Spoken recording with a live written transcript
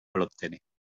ಕೊಳ್ಳುತ್ತೇನೆ.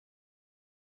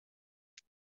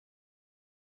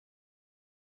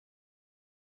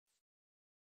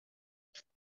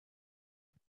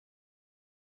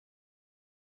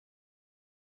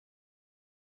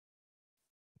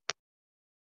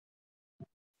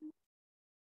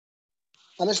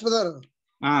 Arnesh brother.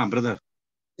 Brother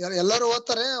ಎಲ್ಲರೂ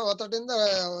ಓದ್ತಾರೆ, ಒತ್ತಟಿಂದ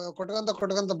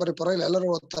ಕೊಟ್ಕೊಂತ ಬರ್ರಿ, ಪರವಾಗಿಲ್ಲ, ಎಲ್ಲರೂ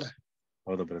ಓದ್ತಾರೆ.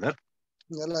 ಹೌದು ಬ್ರದರ್.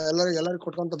 ಎಲ್ಲರಿಗೂ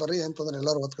ಕೊಟ್ಕೊಂತ ಬರ್ರಿ, ಏನ್ ತೊಂದ್ರೆ,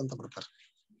 ಎಲ್ಲರೂ ಓದ್ಕೊಂತ ಬರ್ತಾರೆ.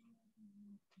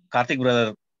 ಕಾರ್ತಿಕ್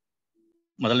ಬ್ರದರ್,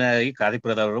 ಮೊದಲನೇದಾಗಿ ಕಾರ್ತಿಕ್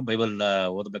ಬ್ರದರ್ ಅವರು ಬೈಬಲ್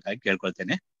ಓದಬೇಕಾಗಿ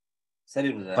ಕೇಳ್ಕೊಳ್ತೇನೆ. ಸರಿ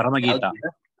ಪರಮಗೀತ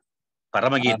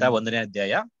 1ನೇ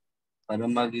ಅಧ್ಯಾಯ.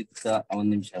 ಪರಮಗೀತ,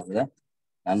 ಒಂದ್ ನಿಮಿಷ ಬ್ರದರ್,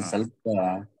 ನಾನು ಸ್ವಲ್ಪ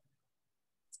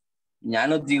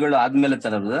ಜ್ಞಾನೋಕ್ತಿಗಳು ಆದ್ಮೇಲೆ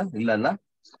ತರ ಬ್ರದರ್, ಇಲ್ಲ ಅಲ್ಲ?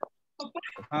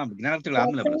 ಜ್ಞಾನೋಕ್ತಿಗಳು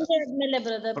ಆದ್ಮೇಲೆ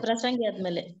ಬ್ರದರ್, ಪ್ರಸಂಗಿ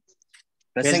ಆದ್ಮೇಲೆ.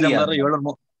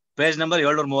 Page number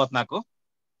 734.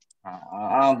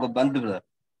 ಬಂತು ಬ್ರದರ್.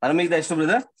 ಪರಮಗೀತ ಎಷ್ಟು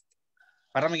ಬ್ರದರ್?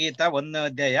 ಪರಮಗೀತ 1ನೇ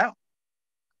ಅಧ್ಯಾಯ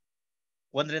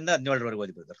 1ರಿಂದ 17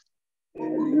 ಓದಿ ಬ್ರದರ್.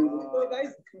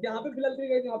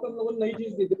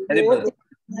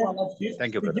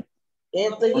 Thank you brother.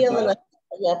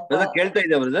 ಕೇಳ್ತಾ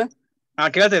ಇದೆ ಬ್ರದರ್?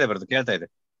 ಕೇಳ್ತಾ ಇದೆ ಬ್ರದರ್, ಕೇಳ್ತಾ ಇದೆ.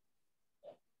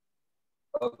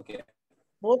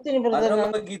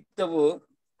 ಪರಮಗೀತವು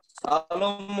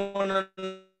ಸಾಲೊಮೋನನು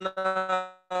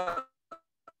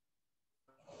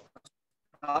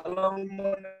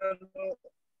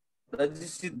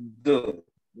ರಚಿಸಿದ್ದು.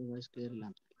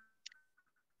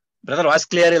 ಬ್ರದರ್ ವಾಯ್ಸ್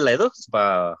ಕ್ಲಿಯರ್ ಇಲ್ಲ, ಇದು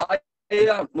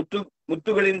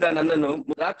ಮುತ್ತುಗಳಿಂದ ನನ್ನನ್ನು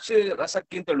ದ್ರಾಕ್ಷಿ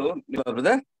ರಸಕ್ಕಿಂತಲೂ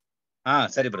ಬ್ರದರ್.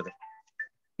 ಸರಿ ಬ್ರದರ್,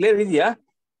 ಕ್ಲಿಯರ್ ಇದೆಯಾ?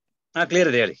 ಕ್ಲಿಯರ್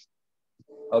ಇದೆ, ಹೇಳಿ.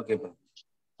 ಓಕೆ.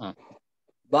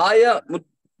 ಬಾಯ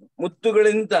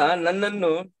ಮುತ್ತುಗಳಿಂದ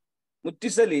ನನ್ನನ್ನು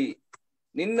ಮುತ್ತಿಸಲಿ,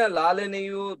 ನಿನ್ನ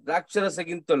ಲಾಲನೆಯು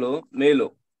ದ್ರಾಕ್ಷರಸಗಿಂತಲೂ ಮೇಲು.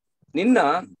 ನಿನ್ನ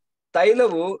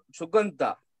ತೈಲವು ಸುಗಂಧ,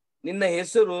 ನಿನ್ನ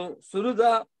ಹೆಸರು ಸುರಿದ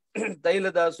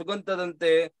ತೈಲದ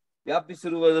ಸುಗಂಧದಂತೆ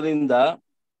ವ್ಯಾಪಿಸಿರುವುದರಿಂದ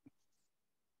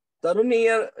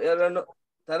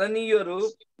ತರುಣೀಯರು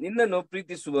ನಿನ್ನನ್ನು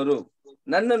ಪ್ರೀತಿಸುವರು.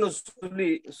 ನನ್ನನ್ನು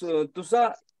ತುಸ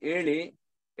ಎಳೆ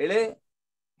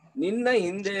ನಿನ್ನ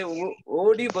ಹಿಂದೆ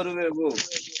ಓಡಿ ಬರುವೆವು.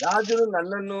 ರಾಜನು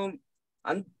ನನ್ನನ್ನು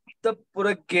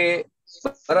ಅಂತಃಪುರಕ್ಕೆ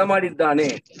ಬರಮಾಡಿದ್ದಾನೆ.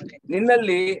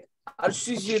 ನಿನ್ನಲ್ಲಿ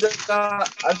ಹರ್ಷಿಸಿ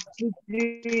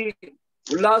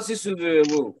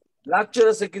ಉಲ್ಲಾಸಿಸುವೆವು.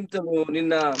 ದ್ರಾಕ್ಷರಸಕ್ಕಿಂತಲೂ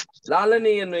ನಿನ್ನ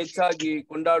ಲಾಲನೆಯನ್ನು ಹೆಚ್ಚಾಗಿ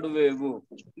ಕೊಂಡಾಡುವೆವು.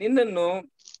 ನಿನ್ನನ್ನು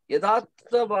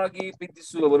ಯಥಾರ್ಥವಾಗಿ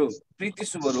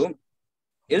ಪ್ರೀತಿಸುವರು.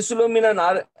 ಯೆರೂಸಲೇಮಿನ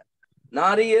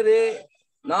ನಾರಿಯರೇ,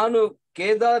 ನಾನು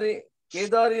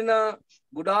ಕೇದಾರಿನ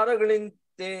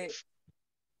ಗುಡಾರಗಳಂತೆ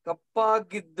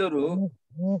ಕಪ್ಪಾಗಿದ್ದರು,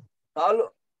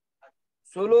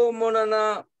 ಸೊಲೊಮೋನನ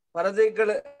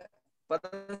ಪರದೆಗಳಂತೆ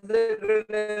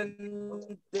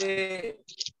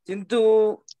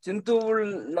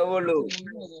ಚಿಂತುವುಳ್ಳವಳು.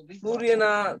 ಸೂರ್ಯನ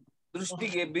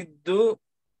ದೃಷ್ಟಿಗೆ ಬಿದ್ದು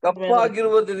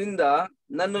ಕಪ್ಪಾಗಿರುವುದರಿಂದ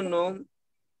ನನ್ನನ್ನು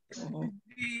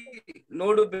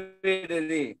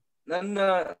ನೋಡಬೇಡಿರಿ. ನನ್ನ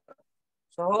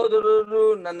ಸಹೋದರರು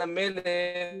ನನ್ನ ಮೇಲೆ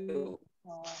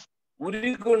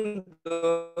ಉರಿಕೊಂಡು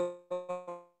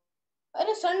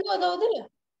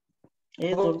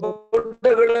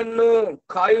ತೋಟಗಳನ್ನು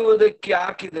ಕಾಯುವುದಕ್ಕೆ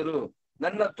ಹಾಕಿದರು.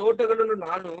 ನನ್ನ ತೋಟಗಳನ್ನು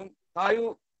ನಾನು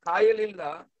ಕಾಯಲಿಲ್ಲ.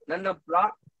 ನನ್ನ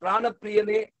ಪ್ರಾಣ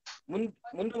ಪ್ರಿಯನೇ,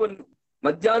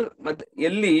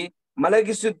 ಎಲ್ಲಿ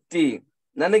ಮಲಗಿಸುತ್ತಿ?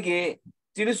 ನನಗೆ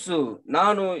ತಿಳಿಸು.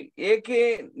 ನಾನು ಏಕೆ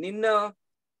ನಿನ್ನ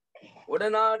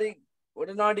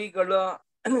ಒಡನಾಡಿಗಳ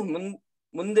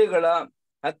ಮುಂದೆಗಳ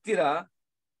ಹತ್ತಿರ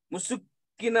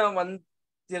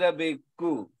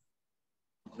ಮುಸುಕಿನವಂತಿರಬೇಕು?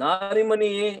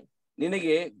 ನಾರಿಮನೆಯೇ,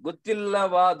 ನಿನಗೆ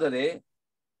ಗೊತ್ತಿಲ್ಲವಾದರೆ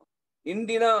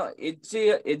ಇಂದಿನ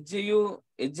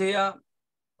ಹೆಜ್ಜೆಯ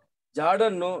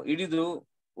ಜಾಡನ್ನು ಹಿಡಿದು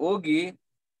ಹೋಗಿ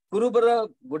ಕುರುಬರ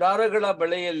ಗುಡಾರಗಳ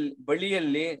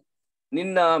ಬಳಿಯಲ್ಲಿ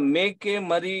ನಿನ್ನ ಮೇಕೆ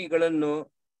ಮರಿಗಳನ್ನು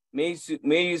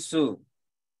ಮೇಯಿಸು.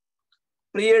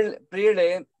 ಪ್ರಿಯಳೆ,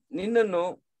 ನಿನ್ನನ್ನು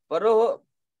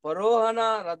ಫರೋಹನ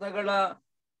ರಥಗಳ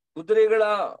ಕುದುರೆಗಳ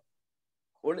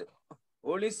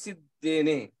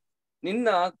ಹೋಲಿಸಿದ್ದೇನೆ. ನಿನ್ನ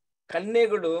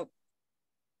ಕಣ್ಣೆಗಳು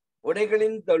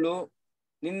ಒಡೆಗಳಿಂತಲೂ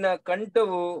ನಿನ್ನ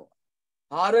ಕಂಠವು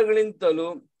ಹಾರಗಳಿಂತಲೂ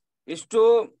ಎಷ್ಟೋ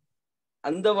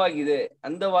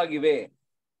ಅಂದವಾಗಿವೆ.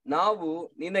 ನಾವು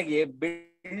ನಿನಗೆ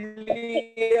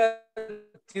ಬೆಳ್ಳಿಯ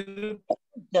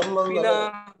ತಿರುಪಿನ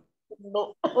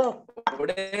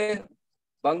ಒಡೆ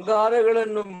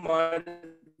ಬಂಗಾರಗಳನ್ನು ಮಾಡಿ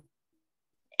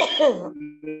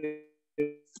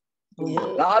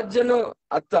ರಾಜನು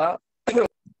ಅತ್ತ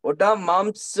ಒಟ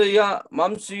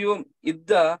ಮಾಂಸೆಯು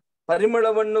ಇದ್ದ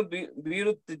ಪರಿಮಳವನ್ನು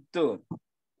ಬೀರುತ್ತಿತ್ತು.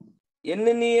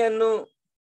 ಎಣ್ಣೆಯನ್ನು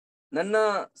ನನ್ನ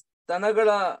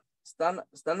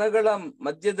ಸ್ತನಗಳ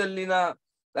ಮಧ್ಯದಲ್ಲಿನ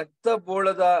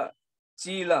ರಕ್ತಬೋಳದ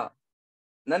ಚೀಲ.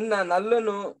 ನನ್ನ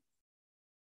ನಲ್ಲನು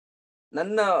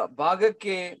ನನ್ನ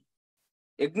ಭಾಗಕ್ಕೆ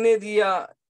ಯಜ್ಞದಿಯ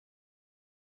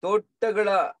ತೋಟಗಳ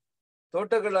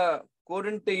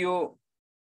ಕೋರಂಟೆಯು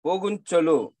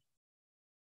ಹೋಗುಂಚಲು.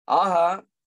 ಆಹಾ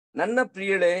ನನ್ನ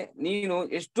ಪ್ರಿಯಳೆ, ನೀನು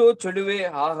ಎಷ್ಟೋ ಚಳುವೆ.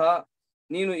 ಆಹಾ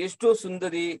ನೀನು ಎಷ್ಟೋ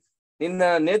ಸುಂದರಿ. ನಿನ್ನ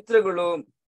ನೇತ್ರಗಳು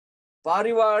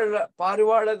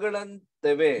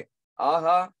ಪಾರಿವಾಳಗಳಂತವೆ.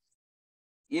 ಆಹಾ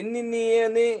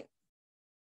ಎನ್ನಿನೆಯೇ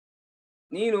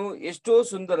ನೀನು ಎಷ್ಟೋ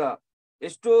ಸುಂದರ,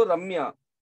 ಎಷ್ಟೋ ರಮ್ಯ.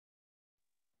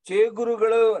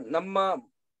 ಚೇಗುರುಗಳು ನಮ್ಮ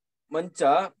ಮಂಚ,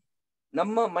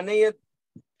 ನಮ್ಮ ಮನೆಯ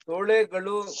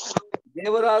ತೋಳೆಗಳು,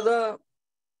 ದೇವರಾದ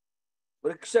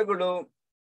ವೃಕ್ಷಗಳು,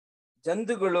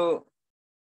 ಜಂತುಗಳು,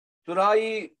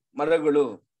 ತುರಾಯಿ ಮರಗಳು.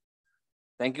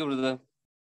 Thank you brother.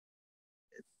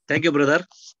 Thank you brother.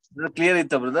 Clear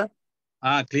ಇತ್ತ ಬ್ರದರ್?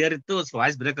 ಹಾ ಕ್ಲಿಯರ್ ಇತ್ತು.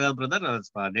 ವಾಯ್ಸ್ ಬ್ರೇಕ್ ಆಗೋದು ಬ್ರದರ್.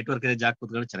 ನೆಟ್ವರ್ಕ್ ಜಾಗ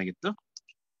ಕೂತ್ಕೊಂಡು ಚೆನ್ನಾಗಿತ್ತು,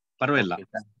 ಪರವಾಗಿಲ್ಲ.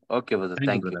 Okay brother,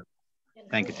 thank you.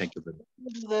 Thank you brother.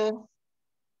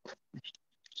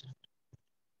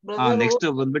 Brother next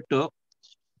ಬಂದ್ಬಿಟ್ಟು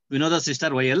ವಿನೋದ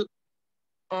ಸಿಸ್ಟರ್ ವೈಎಲ್,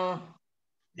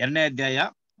 2ನೇ ಅಧ್ಯಾಯ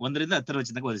 1ರಿಂದ 10ರ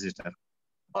ವಚನಕ್ಕೆ ಓದಿ ಸಿಸ್ಟರ್.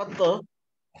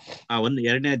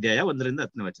 2ನೇ ಅಧ್ಯಾಯ 1ರಿಂದ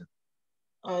 10ನೇ ವಚನ.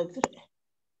 ಆಯ್ತ್ರಿ.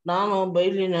 ನಾನು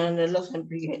ಬಯಲಿನ ನೆಲ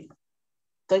ಸಂಪಿಗೆ,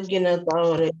 ತಗ್ಗಿನ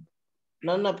ತಾವರೆ.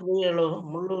 ನನ್ನ ಪ್ರಿಯಳು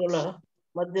ಮುಳ್ಳುಗಳ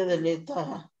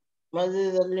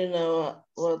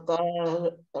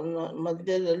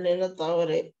ಮಧ್ಯದಲ್ಲಿನ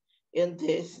ತಾವರೆ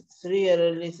ಎಂತೆ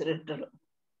ಸ್ತ್ರೀಯರಲ್ಲಿ ಶ್ರೇಷ್ಠಳು.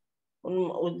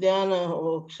 ಉದ್ಯಾನ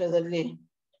ವೃಕ್ಷದಲ್ಲಿ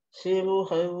ಸೇಬು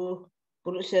ಹೈವು,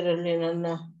 ಪುರುಷರಲ್ಲಿ ನನ್ನ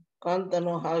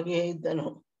ಕಾಂತನು ಹಾಗೆಯೇ ಇದ್ದನು.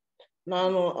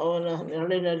 ನಾನು ಅವನ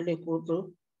ನೆರಳಿನಲ್ಲಿ ಕೂತು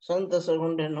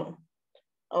ಸಂತಸಗೊಂಡೆನು.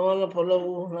 ಅವನ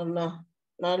ಫಲವು ನನ್ನ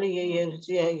ನಾಲಿಗೆಗೆ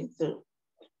ರುಚಿಯಾಗಿತ್ತು.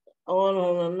 ಅವನು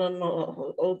ನನ್ನನ್ನು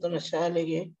ಔತಣ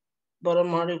ಶಾಲೆಗೆ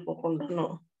ಬರಮಾಡಿಕೊಂಡನು.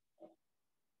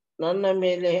 ನನ್ನ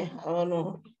ಮೇಲೆ ಅವನು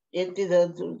ಎತ್ತಿದ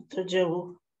ಧ್ವಜವು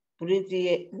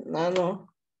ಪ್ರೀತಿಯೇ. ನಾನು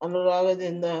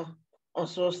ಅನುರಾಗದಿಂದ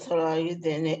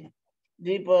ಅಸ್ವಸ್ಥಳಾಗಿದ್ದೇನೆ.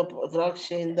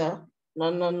 ದ್ರಾಕ್ಷಿಯಿಂದ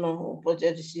ನನ್ನನ್ನು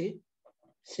ಉಪಚರಿಸಿ,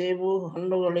 ಸೇಬು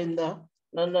ಹಣ್ಣುಗಳಿಂದ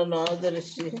ನನ್ನನ್ನು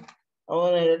ಆಧರಿಸಿ,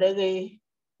 ಅವನ ಎಡಗೈ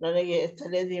ನನಗೆ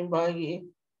ತಲೆದಿಂಬಾಗಿ,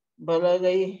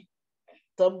 ಬಲಗೈ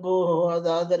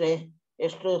ತಬ್ಬುವುದಾದರೆ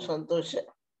ಎಷ್ಟೋ ಸಂತೋಷ.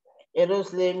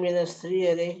 ಯೆರೂಸಲೇಮಿನ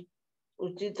ಸ್ತ್ರೀಯರೇ,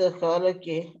 ಉಚಿತ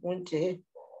ಕಾಲಕ್ಕೆ ಮುಂಚೆ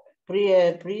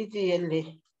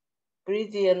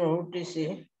ಪ್ರೀತಿಯನ್ನು ಹುಟ್ಟಿಸಿ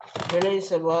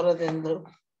ಬೆಳೆಸಬಾರದೆಂದು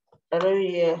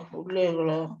ಅಡವಿಯ ಹುಲ್ಲೆಗಳ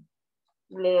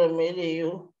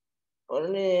ಮೇಲೆಯೂ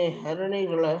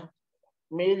ಅರಣ್ಯಗಳ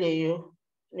ಮೇಲೆಯೂ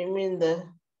ನಿಮ್ಮಿಂದ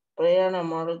ಪ್ರಯಾಣ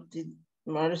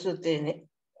ಮಾಡಿಸುತ್ತೇನೆ.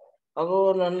 ಅಗೋ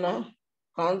ನನ್ನ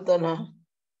ಕಾಂತನ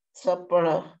ಸಪ್ಪಳ,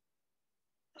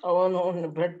 ಅವನು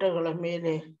ಬೆಟ್ಟಗಳ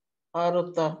ಮೇಲೆ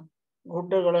ಹಾರುತ್ತಾ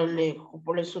ಗುಡ್ಡಗಳಲ್ಲಿ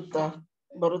ಕುಪ್ಪಳಿಸುತ್ತಾ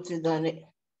ಬರುತ್ತಿದ್ದಾನೆ.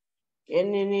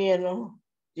 ಎನ್ನಿನಿಯನು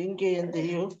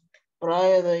ಜಿಂಕೆಯಂತೆಯೂ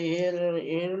ಪ್ರಾಯದ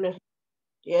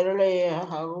ಏರಳೆಯ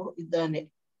ಹಾಗೂ ಇದ್ದಾನೆ.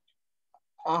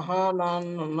 ಆಹಾ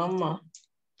ನಮ್ಮ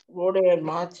ಗೋಡೆಯ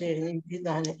ಮಾಚೆ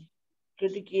ನಿಂತಿದ್ದಾನೆ,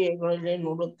 ಕಿಟಕಿಗಳಲ್ಲಿ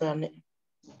ನೋಡುತ್ತಾನೆ,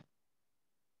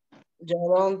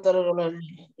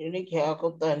 ಜಲಾಂತರಗಳಲ್ಲಿ ಎಣಿಕೆ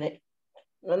ಹಾಕುತ್ತಾನೆ.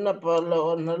 ನನ್ನ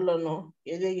ನಲ್ಲನು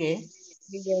ಎದೆಗೆ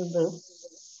ಹೀಗೆಂದು,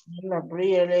 ನನ್ನ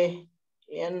ಪ್ರಿಯಳೆ,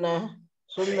 ಎನ್ನ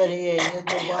ಸುಂದರಿಯೇ,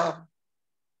 ಎದ್ದು ಬಾ.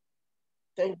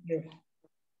 Thank you.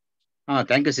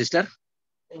 Thank you sister.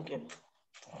 Thank you.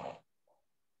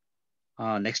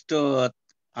 Next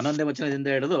 11ನೇ ವಚನದಿಂದ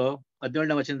ಹಿಡಿದು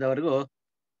 17ನೇ ವಚನದವರೆಗೂ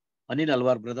ಅನಿಲ್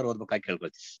ಅಲ್ವಾರ್ ಬ್ರದರ್ ಓದ್ಬೇಕಾಗಿ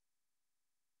ಕೇಳ್ಕೊಳ್ತೀವಿ.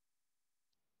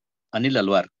 ಅನಿಲ್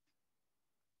ಅಲ್ವಾರ್.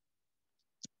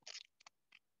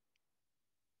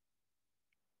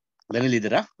 ಲೈನಲ್ಲಿ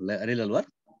ಇದ್ದೀರಾ ಅನಿಲ್ ಅಲ್ವಾರ್?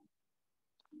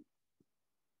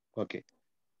 ಓಕೆ,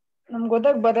 ನಮ್ಗೆ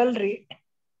ಓದಕ್ ಬರಲ್ರಿ.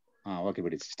 ಓಕೆ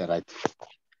ಬಿಡಿ ಸಿಸ್ಟರ್, ಆಯ್ತು.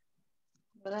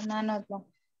 ನಾನು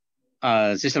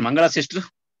ಸಿಸ್ಟರ್ ಮಂಗಳ ಸಿಸ್ಟರ್.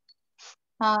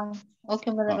 ಓಕೆ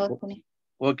ಬ್ರದರ್, ಓದ್ತೀನಿ.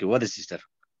 ಓಕೆ, ಓದಿ ಸಿಸ್ಟರ್.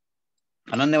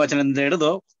 11ನೇ ವಚನದಿಂದ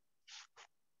ಹಿಡಿದು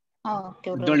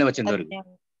 17ನೇ ವಚನದವರೆಗೂ.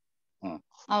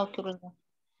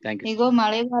 ಈಗ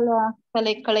ಮಳೆಗಾಲ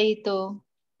ಕಳೆಯಿತು,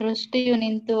 ವೃಷ್ಟಿಯು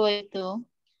ನಿಂತು ಹೋಯಿತು,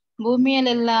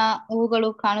 ಭೂಮಿಯಲ್ಲೆಲ್ಲ ಹೂಗಳು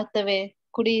ಕಾಣುತ್ತವೆ,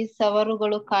 ಕುಡಿ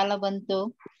ಸವರುಗಳು ಕಾಲ ಬಂತು,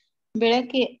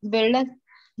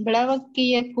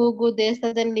 ಬೆಳವಕ್ಕಿಯ ಕೂಗು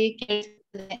ದೇಶದಲ್ಲಿ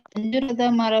ಕೇಳಿಸುತ್ತದೆ, ಅಂಜೂರದ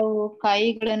ಮರವು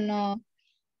ಕಾಯಿಗಳನ್ನು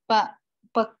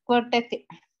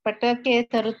ಪಕ್ವಕ್ಕೆ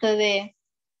ತರುತ್ತದೆ,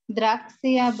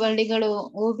 ದ್ರಾಕ್ಷಿಯ ಬಳ್ಳಿಗಳು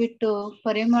ಹೂ ಬಿಟ್ಟು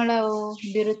ಪರಿಮಳವು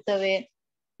ಬೀರುತ್ತವೆ.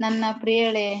 ನನ್ನ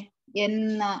ಪ್ರಿಯಳೆ,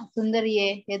 ಎನ್ನ ಸುಂದರಿಯೇ,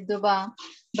 ಎದ್ದು ಬಾ.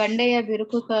 ಬಂಡೆಯ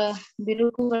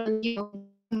ಬಿರುಕುಗಳಲ್ಲಿಯೂ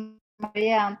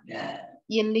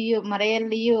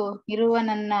ಮರೆಯಲ್ಲಿಯೂ ಇರುವ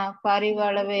ನನ್ನ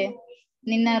ಪಾರಿವಾಳವೇ,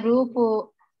 ನಿನ್ನ ರೂಪು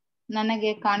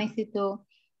ನನಗೆ ಕಾಣಿಸಿತು,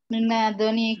 ನಿನ್ನ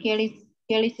ಧ್ವನಿ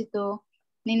ಕೇಳಿಸಿತು,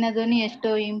 ನಿನ್ನ ಧ್ವನಿ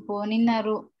ಎಷ್ಟೋ ಇಂಪು, ನಿನ್ನ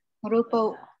ರೂಪವು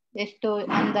ಎಷ್ಟೋ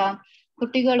ಅಂದ.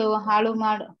 ತುಟಿಗಳು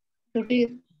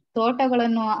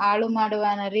ತೋಟಗಳನ್ನು ಹಾಳು ಮಾಡುವ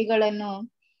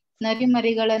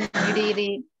ನರಿಮರಿಗಳನ್ನು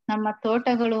ಹಿಡಿಯಿರಿ. ನಮ್ಮ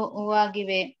ತೋಟಗಳು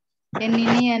ಹೂವಾಗಿವೆ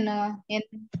ಎನ್ನಿನಿಯನು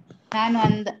ನಾನು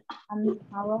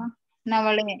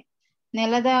ಅವನವಳೆ.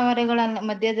 ನೆಲದ ಅವರೆಗಳ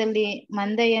ಮಧ್ಯದಲ್ಲಿ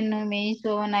ಮಂದೆಯನ್ನು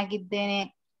ಮೇಯಿಸುವವನಾಗಿದ್ದೇನೆ.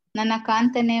 ನನ್ನ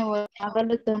ಕಾಂತನೆ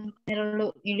ಹಗಲು ನೆರಳು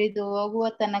ಇಳಿದು ಹೋಗುವ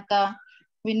ತನಕ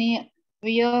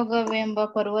ವಿಯೋಗವೆಂಬ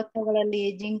ಪರ್ವತಗಳಲ್ಲಿ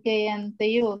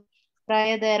ಜಿಂಕೆಯಂತೆಯೂ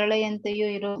ಪ್ರಾಯದ ಎರಳೆಯಂತೆಯೂ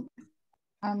ಇರು.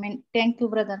 ಆಮೇನ್. Thank you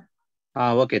brother.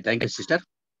 Okay, thank you sister.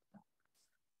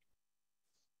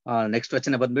 Next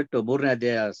ವಚನ ಬಂದ್ಬಿಟ್ಟು 3ನೇ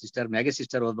ಅಧ್ಯಾಯ sister Maggi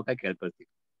sister ಓದ್ಬೇಕಾಗಿ ಕೇಳ್ಕೊಳ್ತೀವಿ.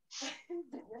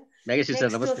 Maggi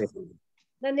sister ನಮಸ್ತೆ.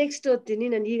 ನಾನು ನೆಕ್ಸ್ಟ್ ಓದ್ತೀನಿ.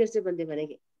 ನಾನು ಈಗಷ್ಟೇ ಬಂದೆ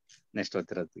ಮನೆಗೆ. Next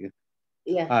ಓದ್ತಿರೋದು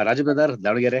Raju brother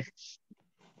Davanagere.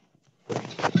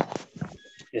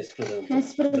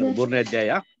 3ನೇ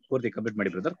ಅಧ್ಯಾಯ ಪೂರ್ತಿ ಕಂಪ್ಲೀಟ್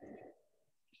ಮಾಡಿ ಬ್ರದರ್.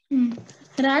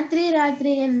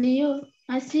 ರಾತ್ರಿಯಲ್ಲಿಯೂ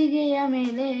ಹಾಸಿಗೆಯ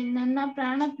ಮೇಲೆ ನನ್ನ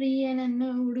ಪ್ರಾಣ ಪ್ರಿಯನನ್ನು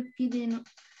ಹುಡುಕಿದೆನು.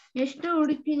 ಎಷ್ಟು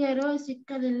ಹುಡುಕಿದರೂ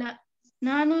ಸಿಕ್ಕಲಿಲ್ಲ.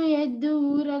 ನಾನು ಎದ್ದು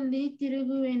ಊರಲ್ಲಿ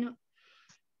ತಿರುಗುವೆನು,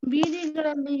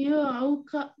 ಬೀದಿಗಳಲ್ಲಿಯೂ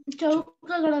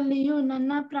ಚೌಕಗಳಲ್ಲಿಯೂ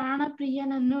ನನ್ನ ಪ್ರಾಣ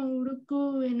ಪ್ರಿಯನನ್ನು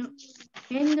ಹುಡುಕುವೆನು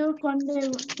ಎಂದು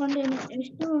ಕೊಂಡೆನು.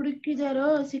 ಎಷ್ಟು ಹುಡುಕಿದರೂ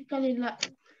ಸಿಕ್ಕಲಿಲ್ಲ.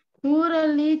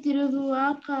 ಊರಲ್ಲಿ ತಿರುಗುವ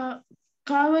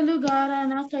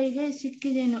ಕಾವಲುಗಾರನ ಕೈಗೆ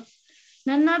ಸಿಕ್ಕಿದೆನು.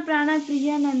 ನನ್ನ ಪ್ರಾಣ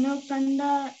ಪ್ರಿಯನನ್ನು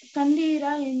ಕಂಡೀರ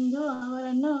ಎಂದು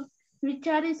ಅವರನ್ನು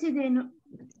ವಿಚಾರಿಸಿದೆನು.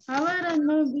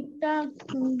 ಅವರನ್ನು ಬಿಟ್ಟ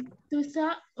ತುಸ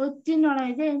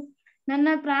ಹೊತ್ತಿನೊಳಗೆ ನನ್ನ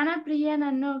ಪ್ರಾಣ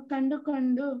ಪ್ರಿಯನನ್ನು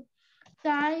ಕಂಡುಕೊಂಡು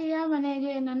ತಾಯಿಯ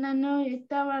ಮನೆಗೆ ನನ್ನನ್ನು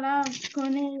ಎತ್ತವಳ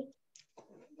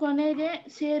ಕೊನೆಗೆ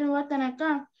ಸೇರುವ ತನಕ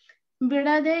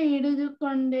ಬಿಡದೆ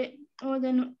ಹಿಡಿದುಕೊಂಡೆ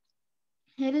ಹೋದನು.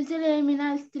 ಯೆರೂಸಲೇಮಿನ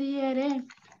ಸ್ತ್ರೀಯರೇ,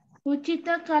 ಉಚಿತ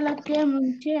ಕಾಲಕ್ಕೆ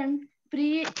ಮುಂಚೆ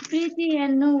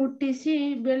ಪ್ರೀತಿಯನ್ನು ಹುಟ್ಟಿಸಿ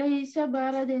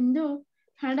ಬೆಳೆಸಬಾರದೆಂದು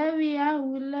ಅಡವಿಯ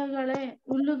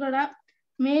ಹುಲ್ಲುಗಳ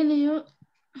ಮೇಲೆಯೂ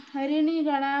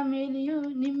ಹರಿಣಿಗಳ ಮೇಲೆಯೂ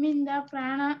ನಿಮ್ಮಿಂದ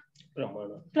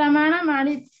ಪ್ರಮಾಣ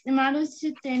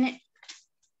ಮಾಡಿಸುತ್ತೇನೆ.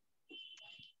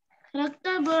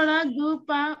 ರಕ್ತಬೋಳ,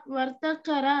 ಧೂಪ,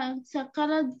 ವರ್ತಕರ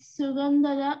ಸಕಲ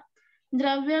ಸುಗಂಧದ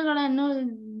ದ್ರವ್ಯಗಳನ್ನು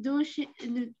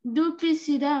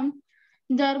ಧೂಪಿಸಿದ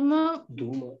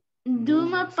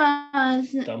ಧೂಮಪ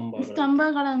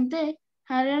ಸ್ತಂಭಗಳಂತೆ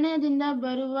ಅರಣ್ಯದಿಂದ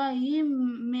ಬರುವ ಈ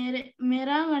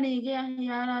ಮೆರವಣಿಗೆ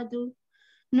ಯಾರದು?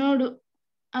 ನೋಡು,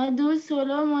 ಅದು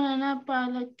ಸೊಲೊಮೋನನ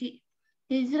ಪಲ್ಲಕ್ಕಿ.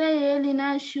 ಇಸ್ರಾಯೇಲಿನ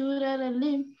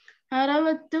ಶೂರರಲ್ಲಿ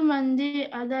 60 ಮಂದಿ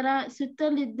ಅದರ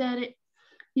ಸುತ್ತಲಿದ್ದಾರೆ.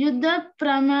 ಯುದ್ಧ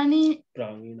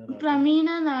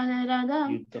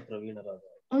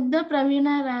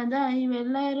ಪ್ರವೀಣರಾದ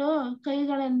ಇವೆಲ್ಲರೂ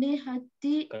ಕೈಗಳಲ್ಲಿ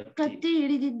ಕತ್ತಿ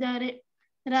ಹಿಡಿದಿದ್ದಾರೆ.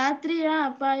 ರಾತ್ರಿಯ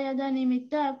ಅಪಾಯದ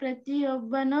ನಿಮಿತ್ತ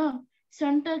ಪ್ರತಿಯೊಬ್ಬನು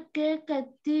ಸೊಂಟಕ್ಕೆ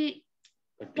ಕತ್ತಿ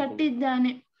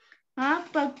ಕಟ್ಟಿದ್ದಾನೆ. ಆ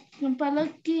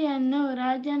ಪಲ್ಲಕ್ಕಿಯನ್ನು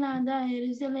ರಾಜನಾದ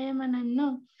ಯೆರೂಸಲೇಮನನ್ನು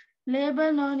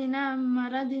ಲೆಬನೋನಿನ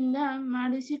ಮರದಿಂದ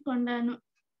ಮಾಡಿಸಿಕೊಂಡನು.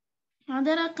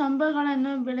 ಅದರ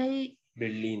ಕಂಬಗಳನ್ನು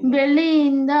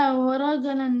ಬೆಳ್ಳಿಯಿಂದ,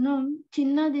 ಹೊರಗನ್ನು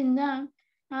ಚಿನ್ನದಿಂದ,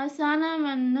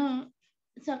 ಆಸನವನ್ನು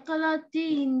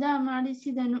ಸಕಲಾತಿಯಿಂದ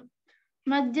ಮಾಡಿಸಿದನು.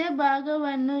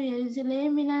 ಮಧ್ಯಭಾಗವನ್ನು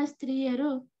ಯೆರೂಸಲೇಮಿನ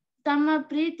ಸ್ತ್ರೀಯರು ತಮ್ಮ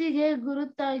ಪ್ರೀತಿಗೆ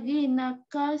ಗುರುತಾಗಿ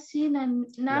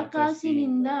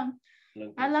ನಕಾಸಿನಿಂದ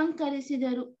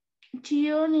ಅಲಂಕರಿಸಿದರು.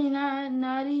 ಚೀಯೋನಿನ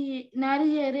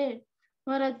ನಾರಿಯರೇ,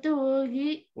 ಹೊರಟು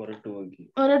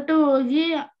ಹೋಗಿ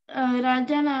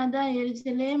ರಾಜನಾದ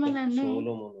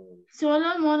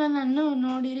ಸೊಲೊಮೋನನನ್ನು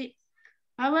ನೋಡಿರಿ.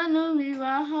 ಅವನು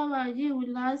ವಿವಾಹವಾಗಿ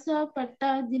ಉಲ್ಲಾಸ ಪಟ್ಟ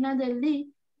ದಿನದಲ್ಲಿ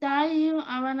ತಾಯಿಯು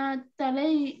ಅವನ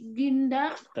ತಲೆಗಿಟ್ಟ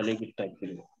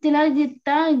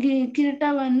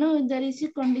ಕಿರೀಟವನ್ನು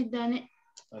ಧರಿಸಿಕೊಂಡಿದ್ದಾನೆ.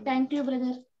 Thank you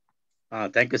brother.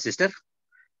 Thank you sister.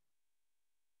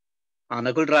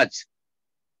 Nakul Raj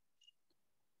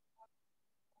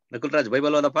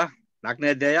Bible ಓದಪ್ಪ. 4ನೇ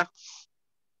ಅಧ್ಯಾಯ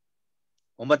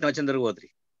 9ನೇ ವಚನದವರೆಗೂ ಓದ್ರಿ.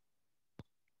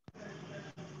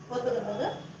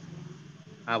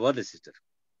 ಓದ್ರಿ ಸಿಸ್ಟರ್.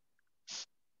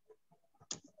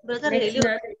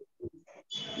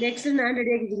 ನೆಕ್ಸ್ಟ್ ನಾನು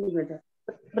ರೆಡಿ ಆಗಿದ್ದೀನಿ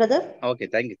brother. Okay,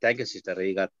 thank you sister.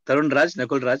 ಈಗ ತರುಣ್ ರಾಜ್,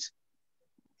 ನಕುಲ್ ರಾಜ್.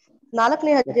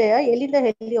 4ನೇ ಅಧ್ಯಾಯ ಎಲ್ಲಿಂದ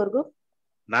ಎಲ್ಲಿವರೆಗೂ?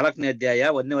 4ನೇ ಅಧ್ಯಾಯ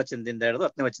 1ನೇ ವಚನದಿಂದ ಹಿಡಿದು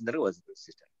 10ನೇ ವಚನದವರೆಗೂ ಓದ್ರಿ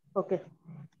ಸಿಸ್ಟರ್. ಓಕೆ.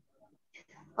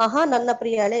 ಆಹಾ ನನ್ನ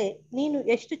ಪ್ರಿಯಳೇ, ನೀನು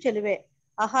ಎಷ್ಟು ಚೆಲುವೆ!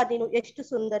 ಆಹಾ ನೀನು ಎಷ್ಟು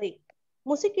ಸುಂದರಿ!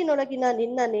 ಮುಸುಕಿನೊಳಗಿನ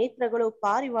ನಿನ್ನ ನೇತ್ರಗಳು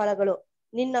ಪಾರಿವಾಳಗಳು.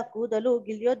 ನಿನ್ನ ಕೂದಲು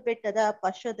ಗಿಲ್ಯೋದ್ ಬೆಟ್ಟದ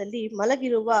ಪಾರ್ಶ್ವದಲ್ಲಿ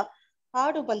ಮಲಗಿರುವ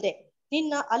ಹಾಡು ಬಂದೆ.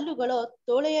 ನಿನ್ನ ಹಲ್ಲುಗಳು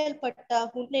ತೊಳೆಯಲ್ಪಟ್ಟ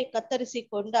ಹುಣ್ಣೆ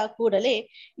ಕತ್ತರಿಸಿಕೊಂಡ ಕೂಡಲೇ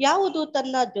ಯಾವುದು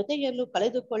ತನ್ನ ಜೊತೆಯನ್ನು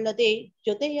ಕಳೆದುಕೊಳ್ಳದೆ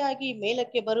ಜೊತೆಯಾಗಿ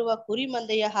ಮೇಲಕ್ಕೆ ಬರುವ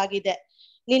ಕುರಿಮಂದೆಯ ಹಾಗಿದೆ.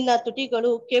 ನಿನ್ನ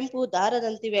ತುಟಿಗಳು ಕೆಂಪು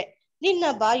ದಾರದಂತಿವೆ. ನಿನ್ನ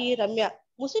ಬಾಯಿ ರಮ್ಯ.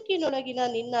 ಮುಸುಕಿನೊಳಗಿನ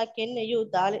ನಿನ್ನ ಕೆನ್ನೆಯು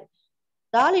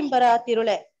ದಾಳಿಂಬರ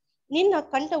ತಿರುಳೆ. ನಿನ್ನ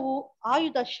ಕಂಠವು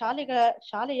ಆಯುಧ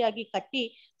ಶಾಲೆಯಾಗಿ ಕಟ್ಟಿ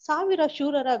 1000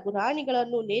 ಶೂರರ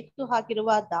ಗುರಾಣಿಗಳನ್ನು ನೇತು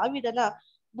ಹಾಕಿರುವ ದಾವಿದನ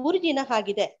ಬುರುಜಿನ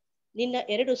ಹಾಗಿದೆ. ನಿನ್ನ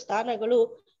 2 ಸ್ಥಾನಗಳು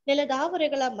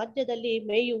ನೆಲದಾವರೆಗಳ ಮಧ್ಯದಲ್ಲಿ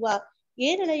ಮೇಯುವ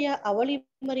ಏರಳೆಯ ಅವಳಿ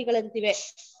ಮರಿಗಳಂತಿವೆ.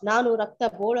 ನಾನು ರಕ್ತ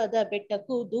ಬೋಳದ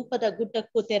ಬೆಟ್ಟಕ್ಕೂ ಧೂಪದ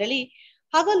ಗುಡ್ಡಕ್ಕೂ ತೆರಳಿ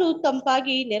ಹಗಲು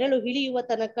ತಂಪಾಗಿ ನೆರಳು ಇಳಿಯುವ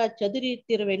ತನಕ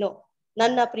ಚದುರುತ್ತಿರುವೆನು.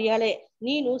 ನನ್ನ ಪ್ರಿಯಳೆ,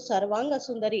 ನೀನು ಸರ್ವಾಂಗ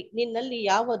ಸುಂದರಿ, ನಿನ್ನಲ್ಲಿ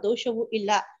ಯಾವ ದೋಷವೂ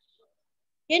ಇಲ್ಲ.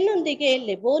 ಎನ್ನೊಂದಿಗೆ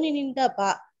ಲೆಬೋನಿನಿಂದ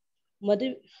ಬಾ.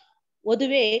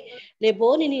 ವಧುವೆ,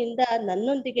 ಲೆಬೋನಿನಿಂದ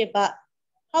ನನ್ನೊಂದಿಗೆ ಬಾ.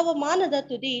 ಹವಾಮಾನದ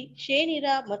ತುದಿ ಶೇನಿರ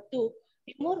ಮತ್ತು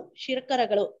ಟಿಮೋರ್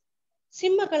ಶಿಖರಗಳು,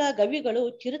 ಸಿಂಹಗಳ ಗವಿಗಳು,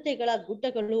 ಚಿರತೆಗಳ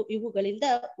ಗುಡ್ಡಗಳು, ಇವುಗಳಿಂದ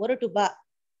ಹೊರಟು ಬಾ.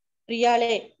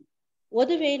 ಪ್ರಿಯಾಳೆ,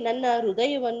 ವಧುವೆ, ನನ್ನ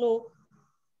ಹೃದಯವನ್ನು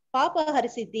ಪಾಪ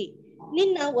ಹರಿಸಿದ್ದಿ.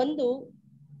 ನಿನ್ನ ಒಂದು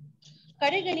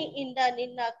ಕಡೆಗಣಿಯಿಂದ,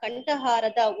 ನಿನ್ನ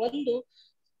ಕಂಠಹಾರದ ಒಂದು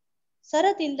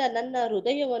ಸರದಿಂದ ನನ್ನ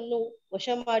ಹೃದಯವನ್ನು ವಶ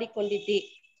ಮಾಡಿಕೊಂಡಿದ್ದಿ.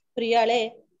 ಪ್ರಿಯಾಳೆ,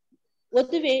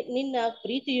 ವಧುವೆ, ನಿನ್ನ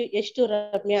ಪ್ರೀತಿಯು ಎಷ್ಟು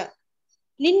ರಮ್ಯ.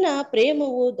 ನಿನ್ನ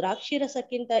ಪ್ರೇಮವು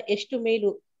ದ್ರಾಕ್ಷಿರಸಕ್ಕಿಂತ ಎಷ್ಟು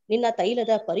ಮೇಲು. ನಿನ್ನ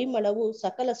ತೈಲದ ಪರಿಮಳವು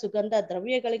ಸಕಲ ಸುಗಂಧ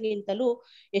ದ್ರವ್ಯಗಳಿಗಿಂತಲೂ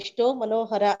ಎಷ್ಟೋ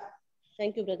ಮನೋಹರ.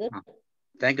 Thank you brother.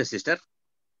 Thank you sister.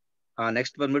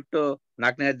 Next ಬಂದ್ಬಿಟ್ಟು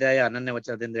 4ನೇ ಅಧ್ಯಾಯ 11ನೇ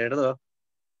ವಚನದಿಂದ ಹಿಡಿದು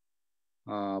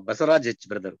ಬಸವರಾಜ್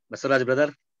ಬ್ರದರ್. ಬಸವರಾಜ್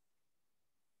ಬ್ರದರ್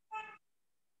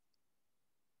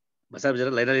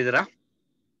ಲೈನಲ್ಲಿ ಇದ್ದೀರಾ?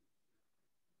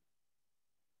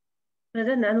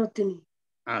 ಬ್ರದರ್, ನಾನು ಓದ್ತೀನಿ.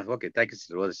 Okay, thank you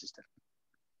sister. ಓದಿ ಸಿಸ್ಟರ್.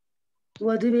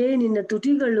 ವಧುವೆ, ನಿನ್ನ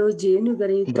ತುಟಿಗಳು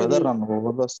ಜೇನುಗರೆಯುತ್ತವೆ. ಬ್ರದರ್, ನಾನು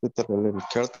ಓದೋ ಸ್ಥಿತಿಯಲ್ಲಿ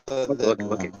ಕೇಳ್ತಾ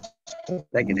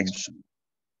ಇದ್ದೇನೆ.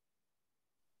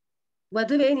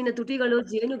 ವಧುವೆ, ನಿನ್ನ ತುಟಿಗಳು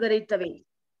ಜೇನುಗರೆಯುತ್ತವೆ.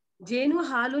 ಜೇನು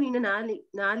ಹಾಲು ನಿನ್ನ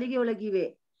ನಾಲಿಗೆ ಒಳಗಿವೆ.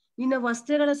 ನಿನ್ನ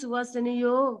ವಸ್ತ್ರಗಳ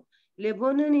ಸುವಾಸನೆಯೋ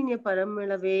ಲೆಬೋನನಿನ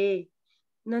ಪರಿಮಳವೇ.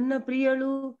 ನನ್ನ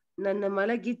ಪ್ರಿಯಳು, ನನ್ನ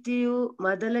ಮಲಗಿತ್ತಿಯು,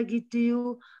 ಮದಲಗಿತ್ತಿಯು,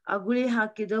 ಅಗುಳಿ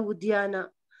ಹಾಕಿದ ಉದ್ಯಾನ,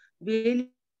 ಬೇಲಿ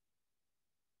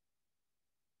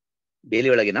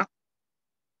ಒಳಗಿನ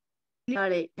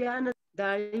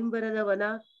ದಾಳಿಂಬರದ ವನ,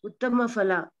 ಉತ್ತಮ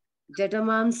ಫಲ,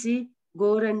 ಜಟಮಾಂಸಿ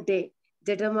ಗೋರಂಟೆ,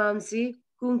 ಜಟಮಾಂಸಿ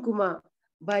ಕುಂಕುಮ,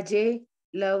 ಭಜೆ,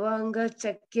 ಲವಂಗ,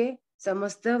 ಚಕ್ಕೆ,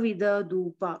 ಸಮಸ್ತ ವಿಧ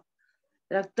ಧೂಪ,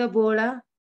 ರಕ್ತಬೋಳ,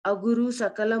 ಅಗುರು,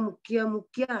 ಸಕಲ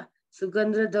ಮುಖ್ಯ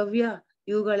ಸುಗಂಧ ದ್ರವ್ಯ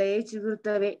ಇವುಗಳೇ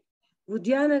ಚಿಗುರುತ್ತವೆ.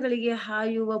 ಉದ್ಯಾನಗಳಿಗೆ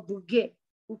ಹಾಯುವ ಬುಗ್ಗೆ,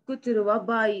 ಉಕ್ಕುತ್ತಿರುವ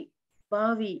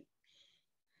ಬಾವಿ,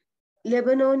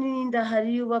 ಲೆಬನೋನಿನಿಂದ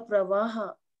ಹರಿಯುವ ಪ್ರವಾಹ,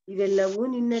 ಇವೆಲ್ಲವೂ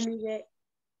ನಿನ್ನಲ್ಲಿವೆ.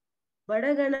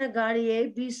 ಬಡಗನ ಗಾಳಿಯೇ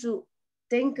ಬೀಸು,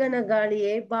 ತೆಂಕನ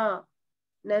ಗಾಳಿಯೇ ಬಾ.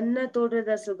 ನನ್ನ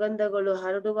ತೋಟದ ಸುಗಂಧಗಳು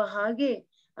ಹರಡುವ ಹಾಗೆ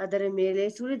ಅದರ ಮೇಲೆ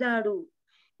ಸುಳಿದಾಡು.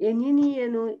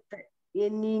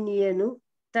 ಎನ್ನಿನಿಯನು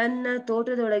ತನ್ನ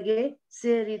ತೋಟದೊಳಗೆ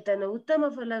ಸೇರಿ ತನ್ನ ಉತ್ತಮ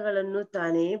ಫಲಗಳನ್ನು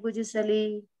ತಾನೇ ಭುಜಿಸಲಿ.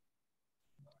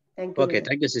 Okay,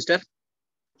 thank you sister.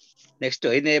 Next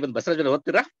 5ನೇ ಬಂದು ಬಸವರಾಜ್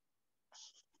ಓದ್ತೀರಾ?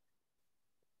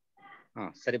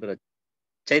 ಸರಿ ಬರೋದು.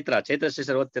 ಚೈತ್ರ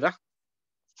ಸಿಸ್ಟರ್ ಓದ್ತೀರಾ?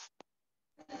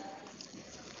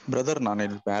 ಬ್ರದರ್, ನಾನು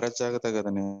ಇಲ್ಲಿ ಬೇರೆ ಜಾಗದಾಗ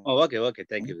ಅದನ್ನೇ. Okay,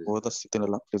 thank you. ಓದೋ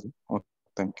ಸ್ಥಿತಿನಲ್ಲ.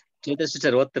 Thank you. ಚೈತ್ರ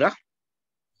ಸಿಸ್ಟರ್ ಓದ್ತೀರಾ?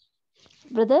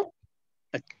 ಬ್ರದರ್,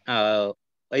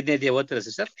 5ನೇ ಅಧ್ಯಾಯ ಓದ್ತೀರಾ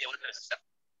ಸಿಸ್ಟರ್?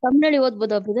 ತಮಿಳಲ್ಲಿ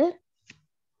ಓದ್ಬೋದಾ ಬ್ರದರ್?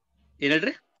 ಏನ್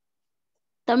ಹೇಳ್ರಿ?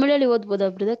 ತಮಿಳಲ್ಲಿ ಓದ್ಬೋದಾ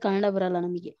ಬ್ರದರ್? ಕನ್ನಡ ಬರಲ್ಲ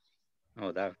ನಮಗೆ.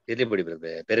 ಹೌದಾ, ಇರ್ಲಿ ಬಿಡಿ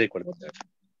ಬ್ರದರ್, ಬೇರೆ ಕೊಡ್ತಾರೆ.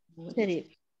 ಸರಿ.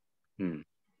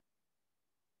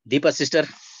 ದೀಪಾ ಸಿಸ್ಟರ್.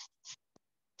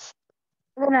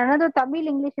 ನನ್ನದು ತಮಿಳ್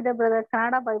ಇಂಗ್ಲಿಷ್ ಇದೆ ಬ್ರದರ್,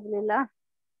 ಕನ್ನಡ ಬೈಬಲ್ ಇಲ್ಲ.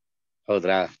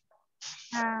 ಹೌದ್ರಾ?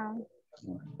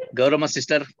 ಗೌರಮ್ಮ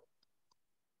ಸಿಸ್ಟರ್.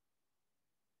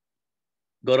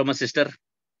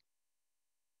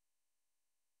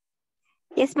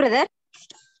 S brother.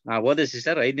 ಓದಿ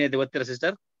ಸಿಸ್ಟರ್. 5ನೇ ಅಧ್ಯಾಯ ಓದ್ತೀರಾ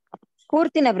ಸಿಸ್ಟರ್?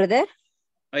 ಕೂರ್ತಿನ ಬ್ರದರ್?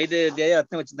 5ನೇ ಅಧ್ಯಾಯ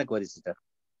 10ನೇ ವಚನಕ್ಕೆ ಓದಿ sister.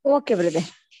 Okay brother.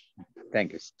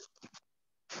 Thank you.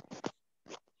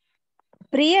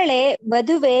 ಪ್ರಿಯಳೆ,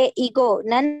 ವಧುವೆ, ಇಗೋ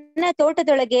ನನ್ನ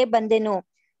ತೋಟದೊಳಗೆ ಬಂದೆನು.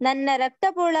 ನನ್ನ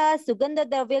ರಕ್ತಬೋಳ ಸುಗಂಧ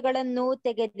ದ್ರವ್ಯಗಳನ್ನು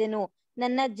ತೆಗೆದೆನು.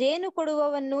 ನನ್ನ ಜೇನು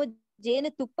ಕೊಡುವವನ್ನು ಜೇನು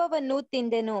ತುಪ್ಪವನ್ನು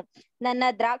ತಿಂದೆನು. ನನ್ನ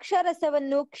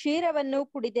ದ್ರಾಕ್ಷಾರಸವನ್ನು ಕ್ಷೀರವನ್ನು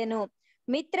ಕುಡಿದೆನು.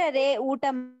 ಮಿತ್ರರೇ, ಊಟ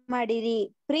ಮಾಡಿರಿ,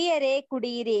 ಪ್ರಿಯರೇ,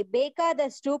 ಕುಡಿಯಿರಿ,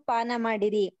 ಬೇಕಾದಷ್ಟು ಪಾನ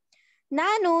ಮಾಡಿರಿ.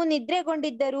 ನಾನು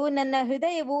ನಿದ್ರೆಗೊಂಡಿದ್ದರೂ ನನ್ನ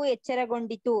ಹೃದಯವು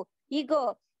ಎಚ್ಚರಗೊಂಡಿತು. ಇಗೋ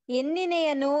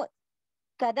ಎನ್ನಿನೆಯನು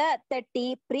ಕದ ತಟ್ಟಿ,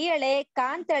 ಪ್ರಿಯಳೆ,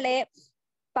 ಕಾಂತಳೆ,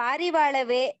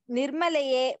 ಪಾರಿವಾಳವೇ,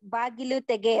 ನಿರ್ಮಲೆಯೇ, ಬಾಗಿಲು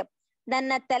ತೆಗೆ.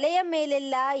 ನನ್ನ ತಲೆಯ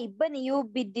ಮೇಲೆಲ್ಲ ಇಬ್ಬನಿಯು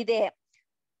ಬಿದ್ದಿದೆ.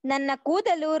 ನನ್ನ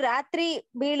ಕೂದಲು ರಾತ್ರಿ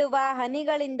ಬೀಳುವ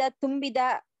ಹನಿಗಳಿಂದ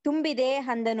ತುಂಬಿದೆ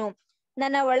ಅಂದನು.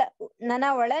 ನನ್ನ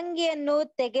ಒಳಂಗಿಯನ್ನು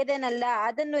ತೆಗೆದೆನಲ್ಲ,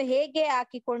 ಅದನ್ನು ಹೇಗೆ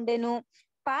ಹಾಕಿಕೊಂಡೆನು?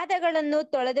 ಪಾದಗಳನ್ನು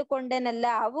ತೊಳೆದುಕೊಂಡೆನಲ್ಲ,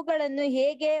 ಅವುಗಳನ್ನು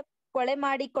ಹೇಗೆ ಕೊಳೆ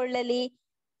ಮಾಡಿಕೊಳ್ಳಲಿ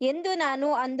ಎಂದು ನಾನು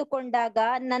ಅಂದುಕೊಂಡಾಗ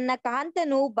ನನ್ನ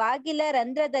ಕಾಂತನು ಬಾಗಿಲ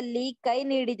ರಂಧ್ರದಲ್ಲಿ ಕೈ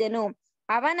ನೀಡಿದನು.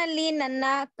 ಅವನಲ್ಲಿ ನನ್ನ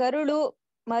ಕರುಳು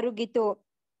ಮರುಗಿತು.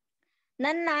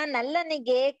 ನನ್ನ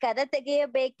ನಲ್ಲನಿಗೆ ಕದ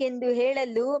ತೆಗೆಯಬೇಕೆಂದು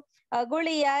ಹೇಳಲು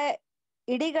ಅಗುಳಿಯ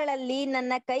ಇಡಿಗಳಲ್ಲಿ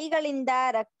ನನ್ನ ಕೈಗಳಿಂದ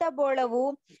ರಕ್ತಬೋಳವು,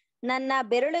 ನನ್ನ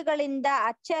ಬೆರಳುಗಳಿಂದ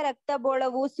ಅಚ್ಚ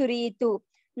ರಕ್ತಬೋಳವು ಸುರಿಯಿತು.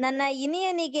 ನನ್ನ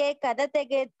ಇನಿಯನಿಗೆ ಕದ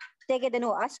ತೆಗೆದನು.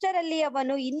 ಅಷ್ಟರಲ್ಲಿ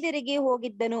ಅವನು ಹಿಂದಿರುಗಿ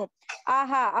ಹೋಗಿದ್ದನು.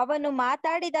 ಆಹಾ, ಅವನು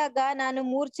ಮಾತಾಡಿದಾಗ ನಾನು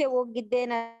ಮೂರ್ಛೆ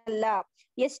ಹೋಗಿದ್ದೇನಲ್ಲ.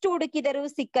 ಎಷ್ಟು ಹುಡುಕಿದರೂ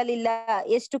ಸಿಕ್ಕಲಿಲ್ಲ,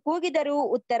 ಎಷ್ಟು ಕೂಗಿದರೂ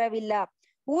ಉತ್ತರವಿಲ್ಲ.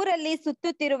 ಊರಲ್ಲಿ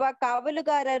ಸುತ್ತುತ್ತಿರುವ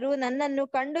ಕಾವಲುಗಾರರು ನನ್ನನ್ನು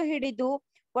ಕಂಡು ಹಿಡಿದು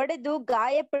ಹೊಡೆದು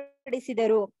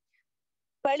ಗಾಯಪಡಿಸಿದರು.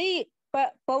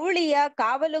 ಪೌಳಿಯ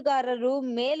ಕಾವಲುಗಾರರು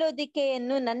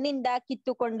ಮೇಲೊದಿಕೆಯನ್ನು ನನ್ನಿಂದ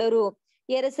ಕಿತ್ತುಕೊಂಡರು.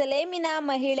 ಯೆರೂಸಲೇಮಿನ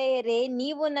ಮಹಿಳೆಯರೇ,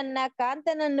 ನೀವು ನನ್ನ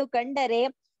ಕಾಂತನನ್ನು ಕಂಡರೆ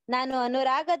ನಾನು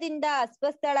ಅನುರಾಗದಿಂದ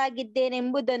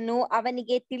ಅಸ್ವಸ್ಥಳಾಗಿದ್ದೇನೆಂಬುದನ್ನು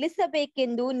ಅವನಿಗೆ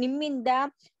ತಿಳಿಸಬೇಕೆಂದು ನಿಮ್ಮಿಂದ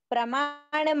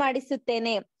ಪ್ರಮಾಣ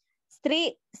ಮಾಡಿಸುತ್ತೇನೆ.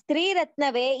 ಸ್ತ್ರೀ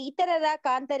ರತ್ನವೇ, ಇತರರ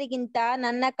ಕಾಂತರಿಗಿಂತ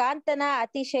ನನ್ನ ಕಾಂತನ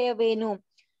ಅತಿಶಯವೇನು?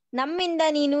 ನಮ್ಮಿಂದ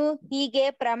ನೀನು ಹೀಗೆ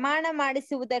ಪ್ರಮಾಣ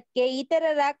ಮಾಡಿಸುವುದಕ್ಕೆ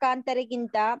ಇತರರ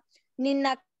ಕಾಂತರಿಗಿಂತ ನಿನ್ನ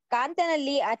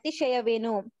ಕಾಂತನಲ್ಲಿ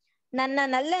ಅತಿಶಯವೇನು? ನನ್ನ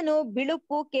ನಲ್ಲನು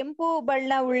ಬಿಳುಪು ಕೆಂಪು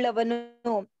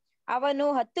ಬಣ್ಣವುಳ್ಳವನು. ಅವನು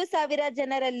 10,000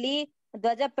 ಜನರಲ್ಲಿ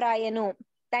ಧ್ವಜಪ್ರಾಯನು.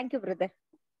 Thank you brother.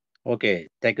 Okay,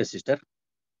 thank you sister.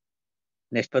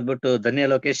 Next ಬಂದ್ಬಿಟ್ಟು ಧನ್ಯ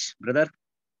ಲೋಕೇಶ್ ಬ್ರದರ್.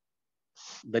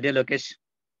 ಧನ್ಯ ಲೋಕೇಶ್.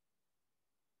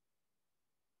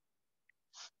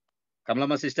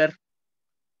 ಕಮಲಮ್ಮ ಸಿಸ್ಟರ್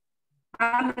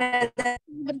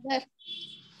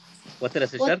ಓದ್ತೀರಾ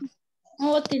ಸಿಸ್ಟರ್?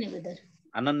 ಓದ್ತೀನಿ ಬ್ರದರ್.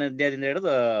 11ನೇ ಅಧ್ಯಾಯದಿಂದ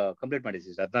ಹಿಡಿದು ಕಂಪ್ಲೀಟ್ ಮಾಡಿ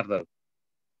ಸಿಸ್ಟರ್, 16.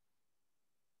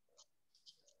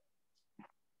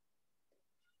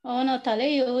 ಅವನ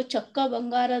ತಲೆಯು ಚೊಕ್ಕ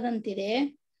ಬಂಗಾರದಂತಿದೆ.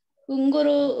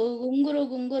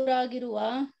 ಗುಂಗುರಾಗಿರುವ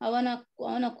ಅವನ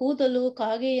ಕೂದಲು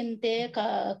ಕಾಗೆಯಂತೆ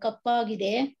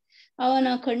ಕಪ್ಪಾಗಿದೆ. ಅವನ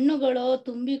ಕಣ್ಣುಗಳು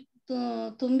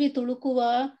ತುಂಬಿ ತುಳುಕುವ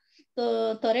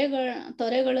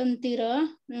ತೊರೆಗಳ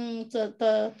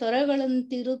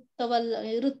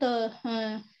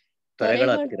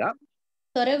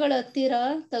ಹತ್ತಿರ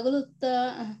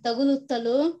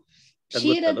ತಗುಲುತ್ತಲೂ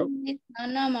ಕ್ಷೀರದಲ್ಲಿ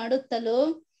ಸ್ನಾನ ಮಾಡುತ್ತಲೂ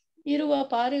ಇರುವ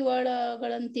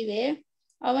ಪಾರಿವಾಳಗಳಂತಿವೆ.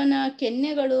 ಅವನ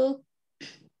ಕೆನ್ನೆಗಳು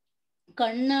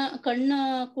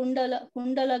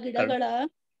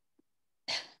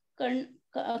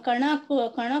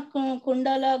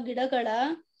ಕುಂಡಲ ಗಿಡಗಳ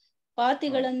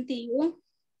ಪಾತಿಗಳಂತೆಯೂ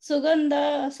ಸುಗಂಧ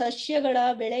ಸಸ್ಯಗಳ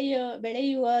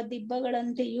ಬೆಳೆಯುವ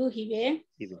ದಿಬ್ಬಗಳಂತೆಯೂ ಇವೆ.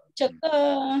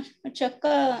 ಚೊಕ್ಕ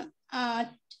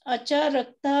ಅಚ್ಚ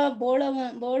ರಕ್ತ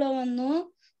ಬೋಳವನ್ನು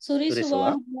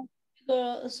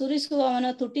ಸುರಿಸುವ ಅವನ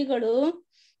ತುಟಿಗಳು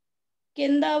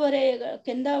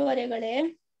ಕೆಂದಾವರೆಗಳೇ.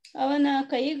 ಅವನ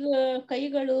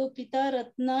ಕೈಗಳು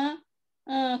ಪಿತಾರತ್ನ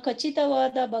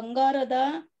ಖಚಿತವಾದ ಬಂಗಾರದ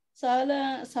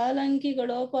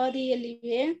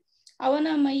ಸಾಲಂಕಿಗಳೋಪಾದಿಯಲ್ಲಿವೆ. ಅವನ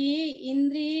ಮೈ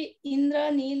ಇಂದ್ರ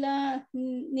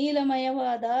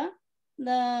ನೀಲಮಯವಾದ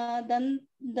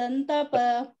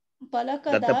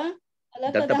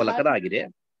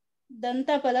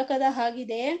ದಂತಫಲಕದ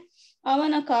ಹಾಗಿದೆ.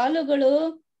 ಅವನ ಕಾಲುಗಳು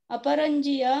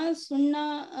ಅಪರಂಜಿಯ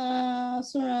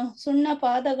ಸುಣ್ಣ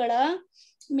ಪಾದಗಳ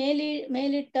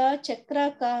ಮೇಲಿಟ್ಟ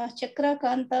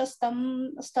ಚಕ್ರಕಾಂತ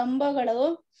ಸ್ತಂಭಗಳು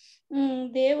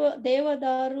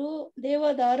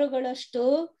ದೇವದಾರುಗಳಷ್ಟು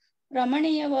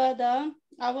ರಮಣೀಯವಾದ.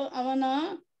 ಅವನ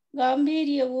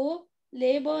ಗಾಂಭೀರ್ಯವು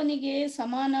ಲೇಬೋನಿಗೆ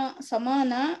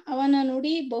ಸಮಾನ. ಅವನ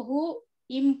ನುಡಿ ಬಹು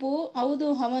ಇಂಪು. ಹೌದು,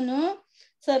 ಅವನು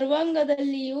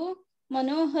ಸರ್ವಾಂಗದಲ್ಲಿಯೂ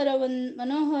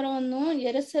ಮನೋಹರವನ್ನು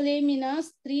ಯೆರೂಸಲೇಮಿನ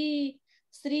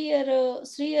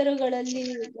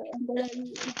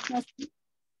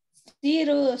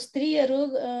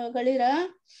ಸ್ತ್ರೀಯರುಗಳಿರ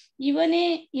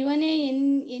ಇವನೇ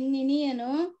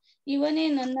ಎನ್ನಿನಿಯನು, ಇವನೇ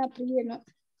ನನ್ನ ಪ್ರಿಯನು.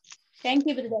 Thank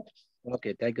you brother. Okay,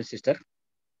 thank you sister.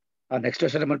 Next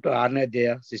question ಬಂತು 6ನೇ ಅಧ್ಯಾಯ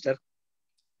ಸಿಸ್ಟರ್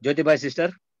ಜ್ಯೋತಿಬಾಯಿ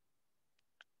ಸಿಸ್ಟರ್.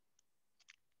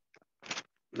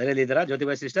 ಲೈನಲ್ಲಿ ಇದ್ದೀರಾ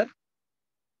ಜ್ಯೋತಿಬಾಯಿ ಸಿಸ್ಟರ್?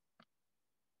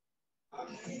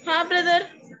 ಹಾ ಬ್ರದರ್.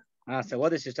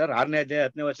 ಓದಿ ಸಿಸ್ಟರ್. 6ನೇ ಅಧ್ಯಾಯ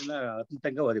 10ನೇ ವಚನ 10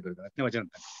 ತನಕ ಓದಿ ಬ್ರದರ್. 10ನೇ ವಚನ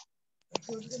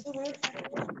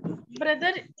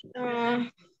ಬ್ರದರ್.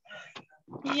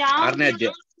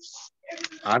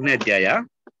 6ನೇ ಅಧ್ಯಾಯ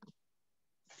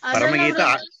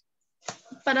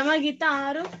ಪರಮಗೀತ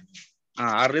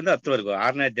 6ರಿಂದ 10ವರೆಗೂ.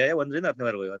 6ನೇ ಅಧ್ಯಾಯ 1ರಿಂದ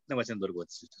 10ವರೆಗೂ, 10ನೇ ವಚನದವರೆಗೂ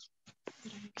ಓದಿ ಸಿಸ್ಟರ್.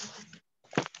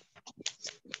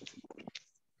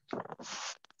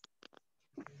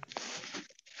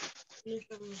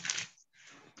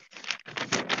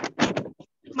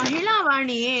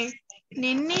 ಮಹಿಳಾವಾಣಿಯೇ,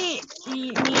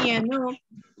 ನೀನು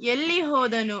ಎಲ್ಲಿ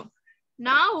ಹೋದನು?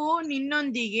 ನಾವು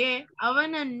ನಿನ್ನೊಂದಿಗೆ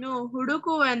ಅವನನ್ನು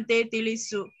ಹುಡುಕುವಂತೆ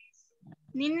ತಿಳಿಸು.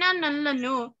 ನಿನ್ನ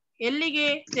ನಲ್ಲನು ಎಲ್ಲಿಗೆ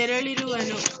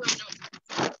ತೆರಳಿರುವನು?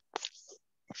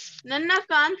 ನನ್ನ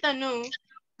ಕಾಂತನು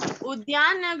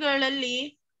ಉದ್ಯಾನಗಳಲ್ಲಿ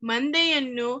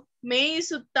ಮಂದೆಯನ್ನು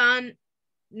ಮೇಯಿಸುತ್ತಾನ್.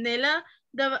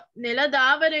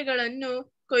 ನೆಲದಾವರೆಗಳನ್ನು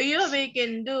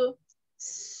ಕೊಯ್ಯಬೇಕೆಂದು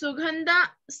ಸುಗಂಧ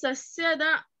ಸಸ್ಯದ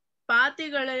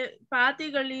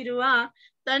ಪಾತಿಗಳಿರುವ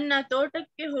ತನ್ನ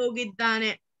ತೋಟಕ್ಕೆ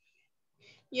ಹೋಗಿದ್ದಾನೆ.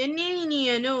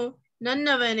 ಎನ್ನಿಯನು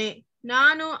ನನ್ನವನೇ,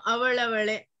 ನಾನು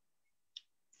ಅವನವಳೆ.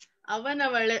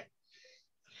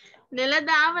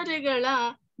 ನೆಲದಾವರೆಗಳ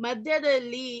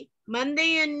ಮಧ್ಯದಲ್ಲಿ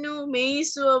ಮಂದೆಯನ್ನು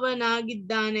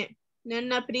ಮೇಯಿಸುವವನಾಗಿದ್ದಾನೆ.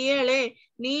 ನನ್ನ ಪ್ರಿಯಳೇ,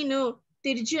 ನೀನು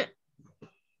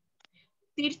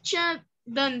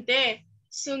ತೀರ್ಚದಂತೆ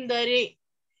ಸುಂದರಿ,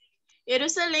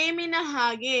 ಯೆರೂಸಲೇಮಿನ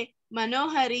ಹಾಗೆ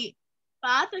ಮನೋಹರಿ,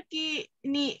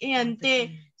 ಪಾತಕಿನಿಯಂತೆ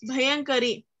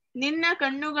ಭಯಂಕರಿ. ನಿನ್ನ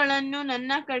ಕಣ್ಣುಗಳನ್ನು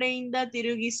ನನ್ನ ಕಡೆಯಿಂದ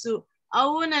ತಿರುಗಿಸು,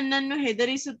 ಅವು ನನ್ನನ್ನು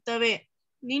ಹೆದರಿಸುತ್ತವೆ.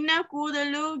 ನಿನ್ನ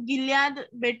ಕೂದಲು ಗಿಲ್ಯಾದ್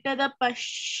ಬೆಟ್ಟದ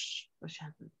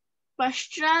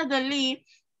ಪಶ್ಚಾದಲ್ಲಿ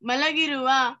ಮಲಗಿರುವ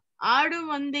ಆಡು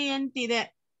ಮಂದೆಯಂತಿದೆ.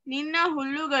 ನಿನ್ನ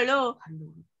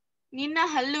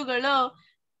ಹಲ್ಲುಗಳು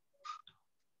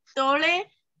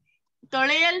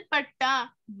ತೊಳೆಯಲ್ಪಟ್ಟ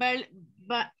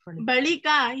ಬಳಿಕ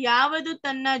ಯಾವುದು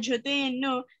ತನ್ನ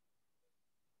ಜೊತೆಯನ್ನು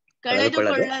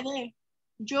ಕಳೆದುಕೊಳ್ಳದೆ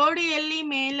ಜೋಡಿಯಲ್ಲಿ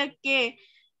ಮೇಲಕ್ಕೆ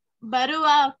ಬರುವ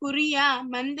ಕುರಿಯ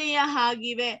ಮಂದೆಯ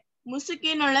ಹಾಗಿವೆ.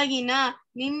 ಮುಸುಕಿನೊಳಗಿನ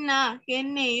ನಿನ್ನ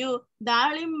ಕೆನ್ನೆಯು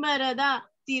ದಾಳಿಂಬರದ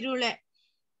ತಿರುಳೆ.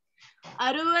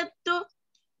 60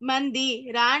 ಮಂದಿ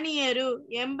ರಾಣಿಯರು,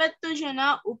 80 ಜನ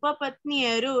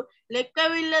ಉಪಪತ್ನಿಯರು,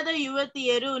 ಲೆಕ್ಕವಿಲ್ಲದ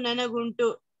ಯುವತಿಯರು ನನಗುಂಟು.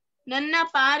 ನನ್ನ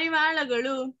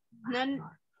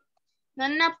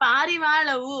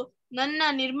ಪಾರಿವಾಳವು ನನ್ನ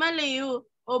ನಿರ್ಮಲೆಯು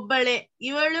ಒಬ್ಬಳೆ.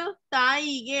 ಇವಳು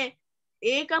ತಾಯಿಗೆ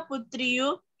ಏಕಪುತ್ರಿಯು,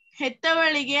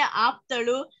 ಹೆತ್ತವಳಿಗೆ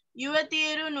ಆಪ್ತಳು.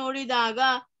 ಯುವತಿಯರು ನೋಡಿದಾಗ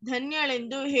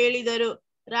ಧನ್ಯಳೆಂದು ಹೇಳಿದರು.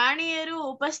 ರಾಣಿಯರು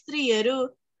ಉಪಸ್ತ್ರೀಯರು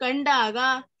ಕಂಡಾಗ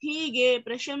ಹೀಗೆ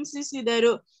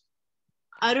ಪ್ರಶಂಸಿಸಿದರು: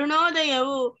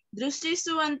 ಅರುಣೋದಯವು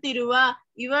ದೃಷ್ಟಿಸುವಂತಿರುವ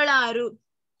ಇವಳಾರು?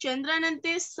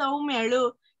 ಚಂದ್ರನಂತೆ ಸೌಮ್ಯಳು,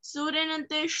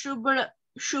 ಸೂರ್ಯನಂತೆ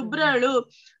ಶುಭ್ರಳು,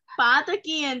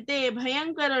 ಪಾತಕಿಯಂತೆ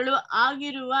ಭಯಂಕರಳು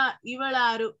ಆಗಿರುವ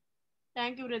ಇವಳಾರು?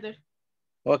 Thank you brother.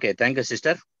 Okay, thank you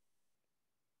sister.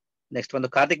 Next ಒಂದು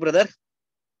ಕಾರ್ತಿಕ್ ಬ್ರದರ್.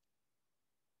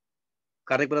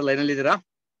 ಲೈನ್ ಅಲ್ಲಿ ಇದ್ದೀರಾ?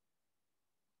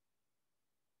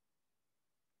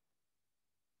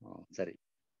 ಸರಿ.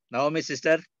 ನವಮಿ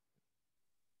ಸಿಸ್ಟರ್.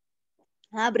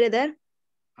 ಹಾ ಬ್ರದರ್.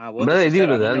 ಇದೀವಿ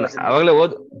ಬ್ರದರ್. ಅವಾಗಲೇ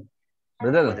ಓದ್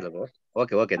ಬ್ರದರ್.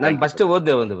 ಓಕೆ ಓಕೆ, ನಾನು ಫಸ್ಟ್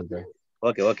ಓದ್ದೆ ಒಂದು brother.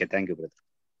 Okay okay, thank you brother.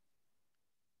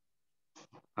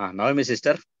 Navami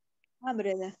sister. ಹಾ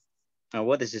ಬ್ರದರ್.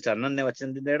 ಓದಿ ಸಿಸ್ಟರ್. 11ನೇ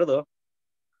ವಚನದಿಂದ ಹಿಡಿದು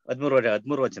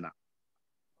 13 ವಚನ.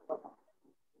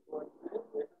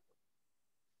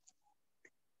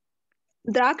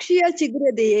 ದ್ರಾಕ್ಷಿಯ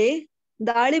ಚಿಗುರದೆಯೇ,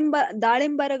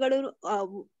 ದಾಳಿಂಬರಗಳು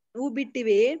ಹೂ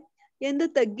ಬಿಟ್ಟಿವೆ ಎಂದು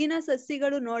ತಗ್ಗಿನ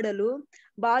ಸಸಿಗಳು ನೋಡಲು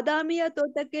ಬಾದಾಮಿಯ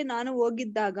ತೋಟಕ್ಕೆ ನಾನು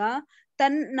ಹೋಗಿದ್ದಾಗ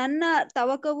ನನ್ನ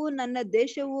ತವಕವು, ನನ್ನ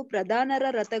ದೇಶವು ಪ್ರಧಾನರ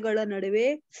ರಥಗಳ ನಡುವೆ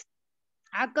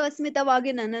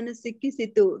ಆಕಸ್ಮಿಕವಾಗಿ ನನ್ನನ್ನು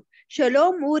ಸಿಕ್ಕಿಸಿತು.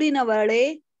 ಶಲೋಮ್ ಊರಿನವಳೇ,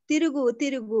 ತಿರುಗು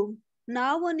ತಿರುಗು,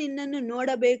 ನಾವು ನಿನ್ನನ್ನು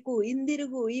ನೋಡಬೇಕು.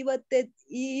 ಹಿಂದಿರುಗು,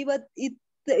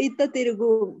 ಇತ್ತ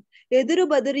ತಿರುಗು. ಎದುರು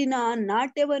ಬದುರಿನ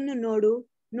ನಾಟ್ಯವನ್ನು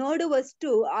ನೋಡುವಷ್ಟು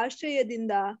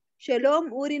ಆಶ್ಚರ್ಯದಿಂದ ಶಲೋಮ್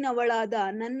ಊರಿನವಳಾದ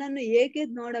ನನ್ನನ್ನು ಏಕೆ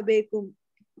ನೋಡಬೇಕು?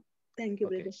 Thank you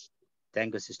brother.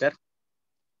 Thank you sister.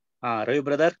 Ravi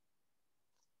brother.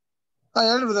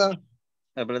 ಹೇಳಿ ಬ್ರದರ್.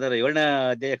 ಬ್ರದರ್ 7ನೇ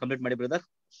ಅಧ್ಯಾಯ ಕಂಪ್ಲೀಟ್ ಮಾಡಿ ಬ್ರದರ್.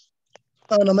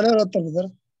 ನಮ್ಮ ಮನೆಯವರು ಓದ್ತಾರೆ ಬ್ರದರ್.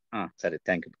 ಸರಿ,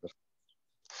 ಥ್ಯಾಂಕ್ ಯು ಬ್ರದರ್.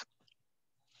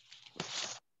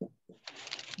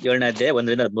 7ನೇ ಅಧ್ಯಾಯ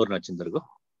 1ರಿಂದ 13ನೇ ವಚನದವರೆಗೂ.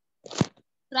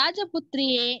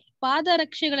 ರಾಜಪುತ್ರಿಯೇ,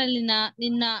 ಪಾದರಕ್ಷೆಗಳಲ್ಲಿನ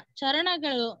ನಿನ್ನ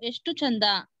ಚರಣಗಳು ಎಷ್ಟು ಚಂದ.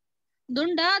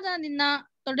 ದುಂಡಾದ ನಿನ್ನ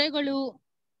ತೊಡೆಗಳು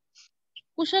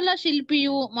ಕುಶಲ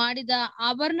ಶಿಲ್ಪಿಯು ಮಾಡಿದ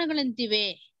ಆಭರಣಗಳಂತಿವೆ.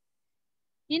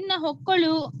 ನಿನ್ನ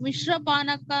ಹೊಕ್ಕಳು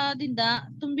ಮಿಶ್ರಪಾನಕದಿಂದ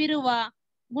ತುಂಬಿರುವ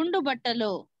ಗುಂಡು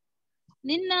ಬಟ್ಟಲು.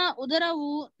 ನಿನ್ನ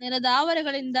ಉದರವು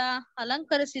ನೆಲದಾವರೆಗಳಿಂದ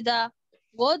ಅಲಂಕರಿಸಿದ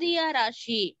ಗೋಧಿಯ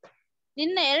ರಾಶಿ.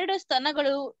 ನಿನ್ನ 2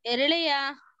 ಸ್ತನಗಳು ಎರೆಳೆಯ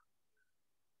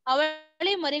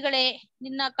ಅವಳಿ ಮರಿಗಳೇ.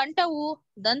 ನಿನ್ನ ಕಂಠವು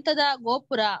ದಂತದ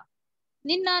ಗೋಪುರ.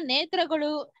 ನಿನ್ನ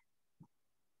ನೇತ್ರಗಳು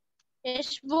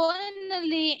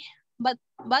ಹೆಷ್ಬೋನಿನಲ್ಲಿ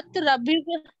ಬತ್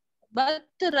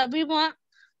ರಬಿಮ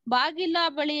ಬಾಗಿಲ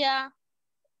ಬಳಿಯ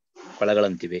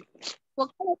ಕೊಳಗಳಂತಿವೆ.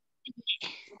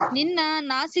 ನಿನ್ನ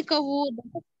ನಾಸಿಕವು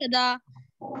ದಕ್ಷದ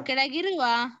ಕೆಳಗಿರುವ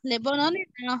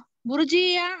ಲೆಬನೋನಿನ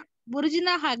ಬುರುಜಿನ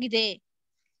ಹಾಗಿದೆ.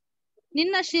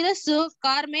 ನಿನ್ನ ಶಿರಸ್ಸು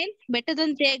ಕಾರ್ಮೆಲ್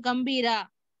ಬೆಟ್ಟದಂತೆ ಗಂಭೀರ.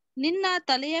 ನಿನ್ನ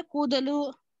ತಲೆಯ ಕೂದಲು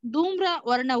ಧೂಮ್ರ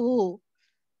ವರ್ಣವು.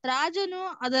 ರಾಜನು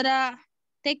ಅದರ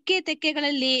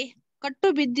ತೆಕ್ಕೆಗಳಲ್ಲಿ ಕಟ್ಟು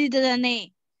ಬಿದ್ದಿದ್ದಾನೆ.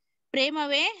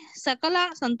 ಪ್ರೇಮವೇ ಸಕಲ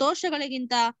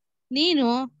ಸಂತೋಷಗಳಿಗಿಂತ ನೀನು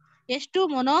ಎಷ್ಟು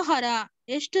ಮನೋಹರ,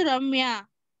 ಎಷ್ಟು ರಮ್ಯ.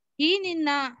 ಈ ನಿನ್ನ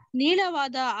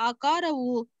ನೀಳವಾದ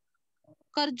ಆಕಾರವು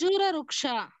ಖರ್ಜೂರ ವೃಕ್ಷ,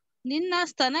 ನಿನ್ನ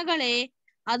ಸ್ತನಗಳೇ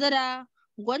ಅದರ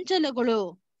ಗೊಂಚಲುಗಳು.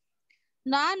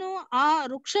 ನಾನು ಆ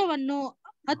ವೃಕ್ಷವನ್ನು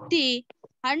ಹತ್ತಿ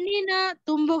ಹಣ್ಣಿನ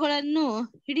ತುಂಬುಗಳನ್ನು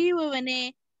ಹಿಡಿಯುವವನೇ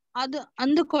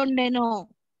ಅಂದುಕೊಂಡೆನು.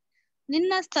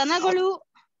 ನಿನ್ನ ಸ್ತನಗಳು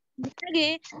ನನಗೆ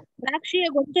ದ್ರಾಕ್ಷಿಯ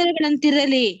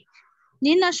ಗೊಂಚಲುಗಳಂತಿರಲಿ.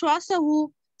 ನಿನ್ನ ಶ್ವಾಸವು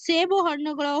ಸೇಬು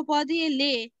ಹಣ್ಣುಗಳ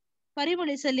ಉಪಾದಿಯಲ್ಲಿ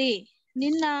ಪರಿಮಳಿಸಲಿ.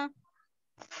 ನಿನ್ನ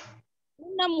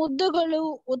ಮುದ್ದುಗಳು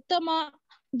ಉತ್ತಮ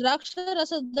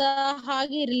ದ್ರಾಕ್ಷಾರಸದ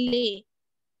ಹಾಗಿರಲಿ.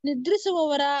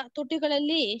 ನಿದ್ರಿಸುವವರ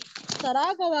ತುಟಿಗಳಲ್ಲಿ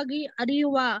ಸರಾಗವಾಗಿ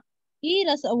ಹರಿಯುವ ಈ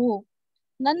ರಸವು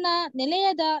ನನ್ನ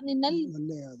ನಲ್ಲೆಯಾದ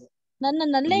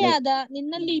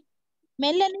ನಿನ್ನಲ್ಲಿ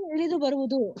ಮೆಲ್ಲನೆ ಇಳಿದು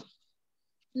ಬರುವುದು.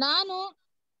 ನಾನು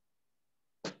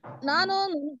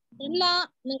ನನ್ನ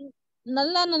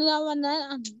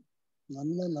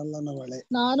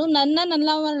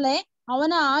ನಲ್ಲವಳೆ,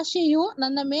 ಅವನ ಆಶೆಯು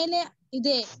ನನ್ನ ಮೇಲೆ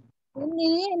ಇದೆ.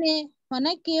 ಇನ್ನೇನೆ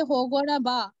ವನಕ್ಕೆ ಹೋಗೋಣ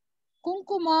ಬಾ.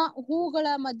 ಕುಂಕುಮ ಹೂಗಳ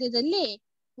ಮಧ್ಯದಲ್ಲಿ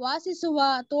ವಾಸಿಸುವ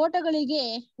ತೋಟಗಳಿಗೆ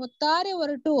ಒತ್ತಾರೆ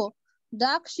ಹೊರಟು,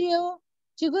 ದ್ರಾಕ್ಷಿಯೋ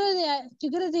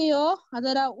ಚಿಗುರಿದೆಯೋ,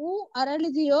 ಅದರ ಹೂ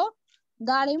ಅರಳಿದೆಯೋ,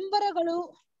 ದಾಳಿಂಬರಗಳು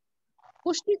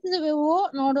ಪುಷ್ಪಿಸಿದೆವೋ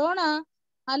ನೋಡೋಣ.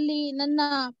 ಅಲ್ಲಿ ನನ್ನ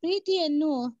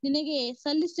ಪ್ರೀತಿಯನ್ನು ನಿನಗೆ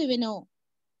ಸಲ್ಲಿಸುವೆನು.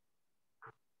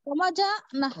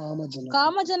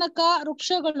 ಕಾಮಜನಕ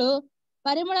ವೃಕ್ಷಗಳು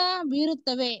ಪರಿಮಳ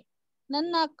ಬೀರುತ್ತವೆ.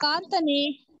 ನನ್ನ ಕಾಂತನೇ,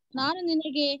 ನಾನು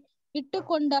ನಿನಗೆ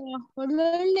ಇಟ್ಟುಕೊಂಡ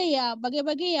ಒಳ್ಳೊಳ್ಳೆಯ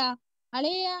ಬಗೆಯ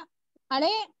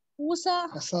ಹಳೆ ಹೊಸ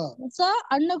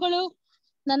ಹಣ್ಣುಗಳು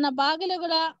ನನ್ನ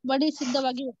ಬಾಗಿಲುಗಳ ಬಳಿ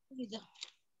ಸಿದ್ಧವಾಗಿ ಇದೆ.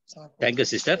 Thank you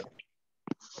sister.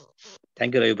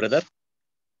 Thank you Ravi brother.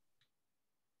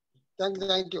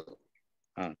 Thank you.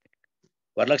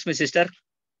 Varalakshmi sister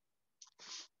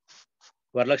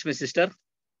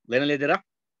ಲೈನಲ್ಲಿ ಇದ್ದೀರಾ?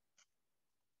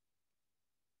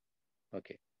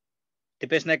 ಓಕೆ.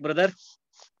 ತಿಪ್ಪೇಶ್ ನಾಯ್ಕ್ ಬ್ರದರ್.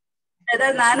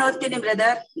 ನಾನು ಓದ್ತೀನಿ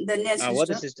ಬ್ರದರ್. ಧನ್ಯ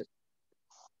ಓದಿ ಸಿಸ್ಟರ್.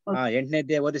 8ನೇ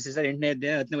ಅಧ್ಯಾಯ ಓದಿ ಸಿಸ್ಟರ್. 8ನೇ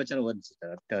ಅಧ್ಯಾಯ 10ನೇ ವಚನ ಓದಿ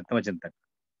ಸಿಸ್ಟರ್. 10ನೇ ವಚನ ತನಕ.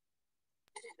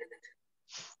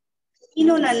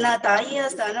 ನೀನು ನನ್ನ ತಾಯಿಯ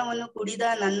ಸ್ಥಾನವನ್ನು ಕುಡಿದ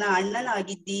ನನ್ನ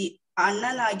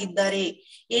ಅಣ್ಣನಾಗಿದ್ದರೆ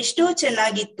ಎಷ್ಟೋ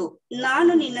ಚೆನ್ನಾಗಿತ್ತು.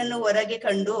 ನಾನು ನಿನ್ನನ್ನು ಹೊರಗೆ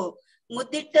ಕಂಡು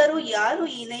ಮುದ್ದಿಟ್ಟರೂ ಯಾರು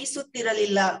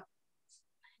ಹಿನೈಸುತ್ತಿರಲಿಲ್ಲ.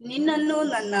 ನಿನ್ನನ್ನು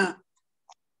ನನ್ನ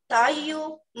ತಾಯಿಯು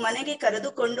ಮನೆಗೆ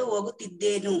ಕರೆದುಕೊಂಡು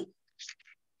ಹೋಗುತ್ತಿದ್ದೇನು.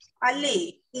 ಅಲ್ಲಿ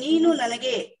ನೀನು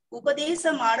ನನಗೆ ಉಪದೇಶ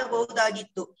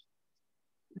ಮಾಡಬಹುದಾಗಿತ್ತು.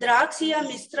 ದ್ರಾಕ್ಷಿಯ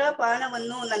ಮಿಶ್ರ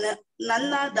ಪಾನವನ್ನು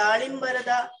ನನ್ನ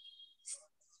ದಾಳಿಂಬರದ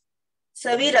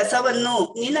ಸವಿರಸವನ್ನು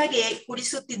ನಿನಗೆ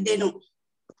ಕುಡಿಸುತ್ತಿದ್ದೆನು.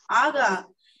 ಆಗ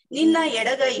ನಿನ್ನ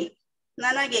ಎಡಗೈ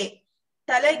ನನಗೆ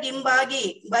ತಲೆಗಿಂಬಾಗಿ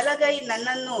ಬಲಗೈ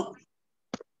ನನ್ನನ್ನು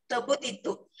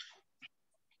ತಬ್ಬುತ್ತಿತ್ತು.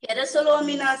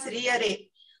 ಯೆರೂಸಲೇಮಿನ ಸ್ತ್ರೀಯರೇ,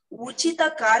 ಉಚಿತ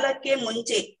ಕಾಲಕ್ಕೆ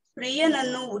ಮುಂಚೆ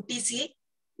ಪ್ರಿಯನನ್ನು ಹುಟ್ಟಿಸಿ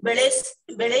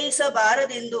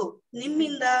ಬೆಳೆಸಬಾರದೆಂದು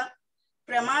ನಿಮ್ಮಿಂದ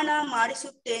ಪ್ರಮಾಣ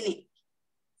ಮಾಡಿಸುತ್ತೇನೆ.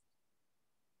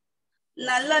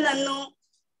 ನಲ್ಲನನ್ನು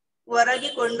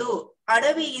ಹೊರಗಿಕೊಂಡು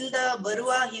ಅಡವಿಯಿಂದ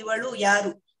ಬರುವ ಇವಳು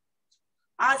ಯಾರು?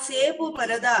 ಆ ಸೇಬು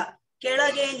ಮರದ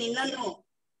ಕೆಳಗೆ ನಿನ್ನನ್ನು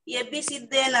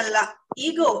ಎಬ್ಬಿಸಿದ್ದೇನಲ್ಲ.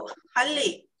 ಈಗೋ ಅಲ್ಲಿ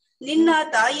ನಿನ್ನ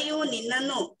ತಾಯಿಯು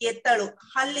ನಿನ್ನನ್ನು ಎತ್ತಳು.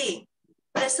 ಅಲ್ಲಿ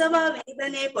ಪ್ರಸವ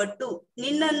ವೇದನೆ ಪಟ್ಟು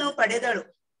ನಿನ್ನನ್ನು ಪಡೆದಳು.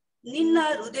 ನಿನ್ನ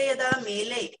ಹೃದಯದ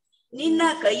ಮೇಲೆ ನಿನ್ನ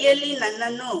ಕೈಯಲ್ಲಿ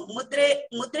ನನ್ನನ್ನು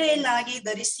ಮುದ್ರೆಯನ್ನಾಗಿ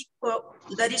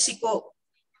ಧರಿಸಿಕೋ.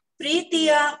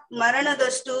 ಪ್ರೀತಿಯ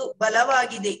ಮರಣದಷ್ಟು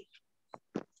ಬಲವಾಗಿದೆ.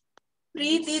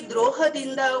 ಪ್ರೀತಿ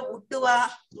ದ್ರೋಹದಿಂದ ಹುಟ್ಟುವ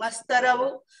ಮಸ್ತರವು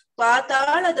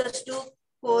ಪಾತಾಳದಷ್ಟು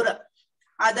ಘೋರ.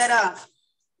 ಅದರ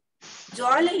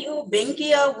ಜ್ವಾಲೆಯು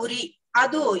ಬೆಂಕಿಯ ಉರಿ.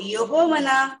 ಅದು ಯೆಹೋವನ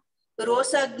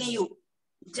ರೋಷಾಗ್ನಿಯು.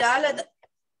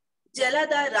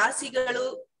 ಜಲದ ರಾಶಿಗಳು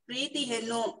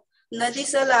ಪ್ರೀತಿಯನ್ನು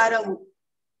ನದಿಸಲಾರವು.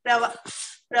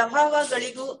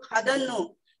 ಪ್ರವಾಹಗಳಿಗೂ ಅದನ್ನು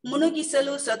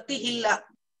ಮುಳುಗಿಸಲು ಶಕ್ತಿ ಇಲ್ಲ.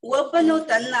 ಒಬ್ಬನು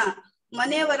ತನ್ನ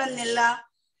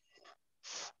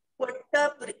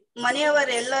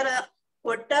ಮನೆಯವರೆಲ್ಲರ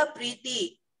ಕೊಟ್ಟ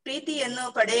ಪ್ರೀತಿಯನ್ನು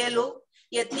ಪಡೆಯಲು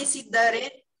ಯತ್ನಿಸಿದ್ದಾರೆ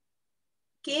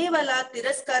ಕೇವಲ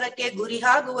ತಿರಸ್ಕಾರಕ್ಕೆ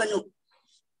ಗುರಿಯಾಗುವನು.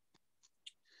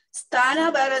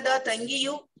 ಸ್ಥಾನಬಾರದ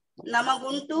ತಂಗಿಯು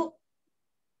ನಮಗುಂಟು.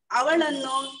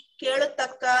 ಅವಳನ್ನು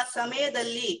ಕೇಳತಕ್ಕ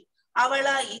ಸಮಯದಲ್ಲಿ ಅವಳ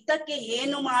ಹಿತಕ್ಕೆ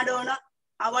ಏನು ಮಾಡೋಣ?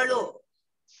 ಅವಳು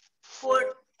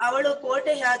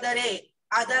ಕೋಟೆಯಾದರೆ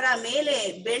ಅದರ ಮೇಲೆ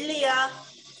ಬೆಳ್ಳಿಯ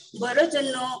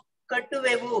ಬರಜನ್ನು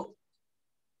ಕಟ್ಟುವೆವು.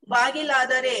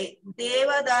 ಬಾಗಿಲಾದರೆ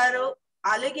ದೇವದಾರು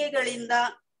ಹಲಗೆಗಳಿಂದ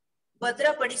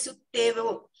ಭದ್ರಪಡಿಸುತ್ತೇವೆ.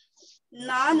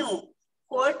 ನಾನು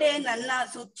ಕೋಟೆ,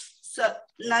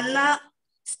 ನನ್ನ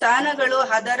ಸ್ಥಾನಗಳು,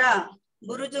 ಅದರ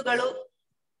ಬುರುಜುಗಳು.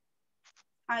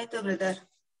 ಆಯ್ತು brother.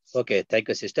 Okay, thank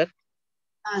you sister.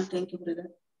 Thank you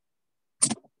brother.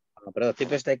 Brother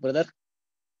Tippesh Naik brother,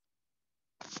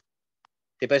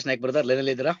 Tippesh Naik brother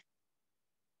ಲೈನಲ್ಲಿ ಇದ್ದೀರಾ?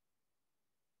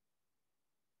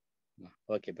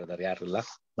 ಓಕೆ ಬ್ರದರ್, ಯಾರು ಇಲ್ಲ,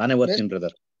 ನಾನೇ ಓದ್ತೀನಿ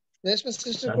ಬ್ರದರ್.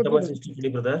 ಶಾಂತಮ್ಮ ಸಿಸ್ಟರ್ ಇಡಿ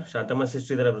ಬ್ರದರ್. ಶಾಂತಮ್ಮ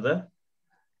ಸಿಸ್ಟರ್ ಇದಾರೆ ಬ್ರದರ್?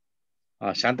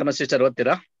 ಶಾಂತಮ್ಮ ಸಿಸ್ಟರ್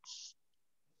ಓದ್ತೀರಾ?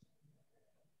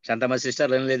 ಶಾಂತಮ್ಮ ಸಿಸ್ಟರ್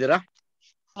ಲೈನಲ್ಲಿ ಇದ್ದೀರಾ?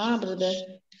 ಹಾ ಬ್ರದರ್.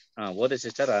 ಓದಿ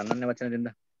ಸಿಸ್ಟರ್. ಹನ್ನೊಂದನೇ ವಚನದಿಂದ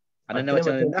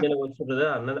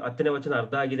ಹತ್ತನೇ ವಚನ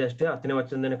ಅರ್ಧ ಆಗಿದೆ ಅಷ್ಟೇ. 10ನೇ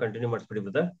ವಚನದಿಂದ ಕಂಟಿನ್ಯೂ ಮಾಡಿಸ್ಬಿಡಿ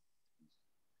ಬ್ರದರ್.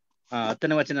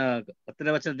 10ನೇ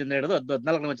ವಚನದಿಂದ ಹಿಡಿದು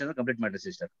 14ನೇ ವಚನ ಕಂಪ್ಲೀಟ್ ಮಾಡಿ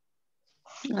ಸಿಸ್ಟರ್.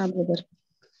 ಹಾ ಬ್ರದರ್.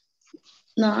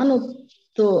 ನಾನು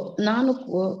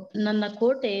ನನ್ನ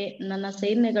ಕೋಟೆ, ನನ್ನ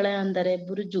ಸೈನ್ಯಗಳ ಅಂದರೆ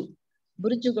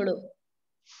ಬುರುಜುಗಳು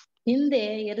ಹಿಂದೆ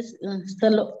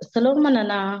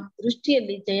ಸೊಲೊಮೋನನ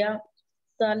ದೃಷ್ಟಿಯಲ್ಲಿ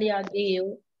ಜಯಶಾಲಿಯಾಗಿಯೂ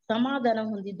ಸಮಾಧಾನ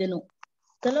ಹೊಂದಿದ್ದೆನು.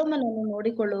 ಸೊಲೊಮೋನನು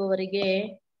ನೋಡಿಕೊಳ್ಳುವವರಿಗೆ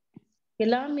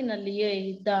ಕೆಲಾಮಿನಲ್ಲಿಯೇ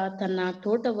ಇದ್ದ ತನ್ನ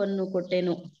ತೋಟವನ್ನು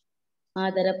ಕೊಟ್ಟೆನು.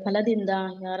 ಅದರ ಫಲದಿಂದ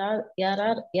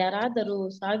ಯಾರಾದರೂ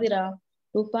 1000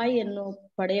 ರೂಪಾಯಿಯನ್ನು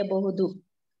ಪಡೆಯಬಹುದು.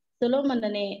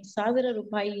 ಸೊಲೊಮೋನನೇ, 1000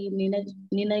 ರೂಪಾಯಿ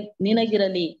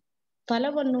ನಿನಗಿರಲಿ.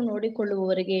 ಫಲವನ್ನು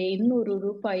ನೋಡಿಕೊಳ್ಳುವವರಿಗೆ 200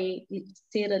 ರೂಪಾಯಿ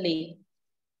ಸೇರಲಿ.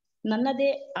 ನನ್ನದೇ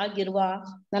ಆಗಿರುವ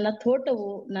ನನ್ನ ತೋಟವು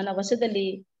ನನ್ನ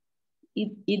ವಶದಲ್ಲಿಯೇ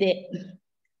ಇದೆ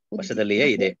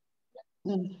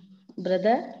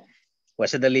ಬ್ರದರ್.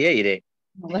 ವಶದಲ್ಲಿಯೇ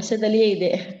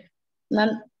ಇದೆ.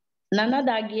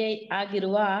 ನನ್ನದಾಗಿಯೇ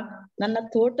ಆಗಿರುವ ನನ್ನ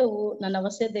ತೋಟವು ನನ್ನ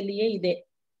ವಶದಲ್ಲಿಯೇ ಇದೆ.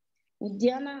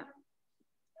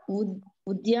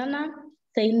 ಉದ್ಯಾನ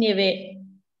ಸೈನ್ಯವೇ,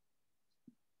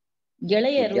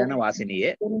 ಗೆಳೆಯರು,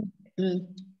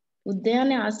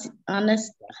 ಉದ್ಯಾನ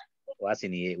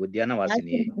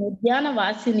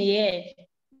ವಾಸಿನಿಯೇ,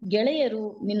 ಗೆಳೆಯರು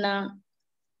ನಿನ್ನ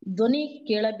ಧ್ವನಿ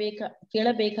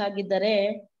ಕೇಳಬೇಕಾಗಿದ್ದರೆ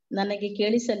ನನಗೆ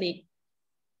ಕೇಳಿಸಲಿ.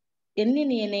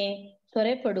 ಎನ್ನಿನೇನೆ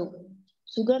ತ್ವರೆಪಡು.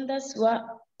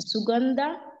 ಸುಗಂಧ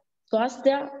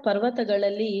ಸ್ವಾಸ್ಥ್ಯ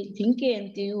ಪರ್ವತಗಳಲ್ಲಿ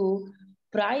ಜಿಂಕೆಯಂತೆಯೂ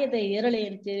ಪ್ರಾಯದ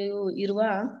ಏರಳೆಯಂತೆಯೂ ಇರುವ.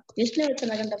 ಎಷ್ಟನೇ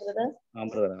ವಚನ ಗಂಟ ಬ್ರದರ್?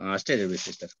 ಅಷ್ಟೇ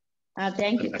sister.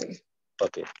 Thank you.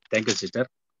 Okay, thank you sister.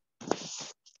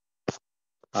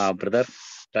 Brother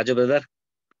Raju brother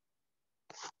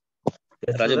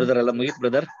ಎಲ್ಲ ಮುಗೀತು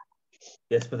brother?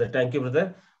 S brother, thank you brother.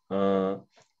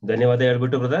 ಧನ್ಯವಾದ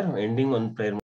ಹೇಳ್ಬಿಟ್ಟು ಬ್ರದರ್ ಎಂಡಿಂಗ್ ಒಂದು ಪ್ರೇಯರ್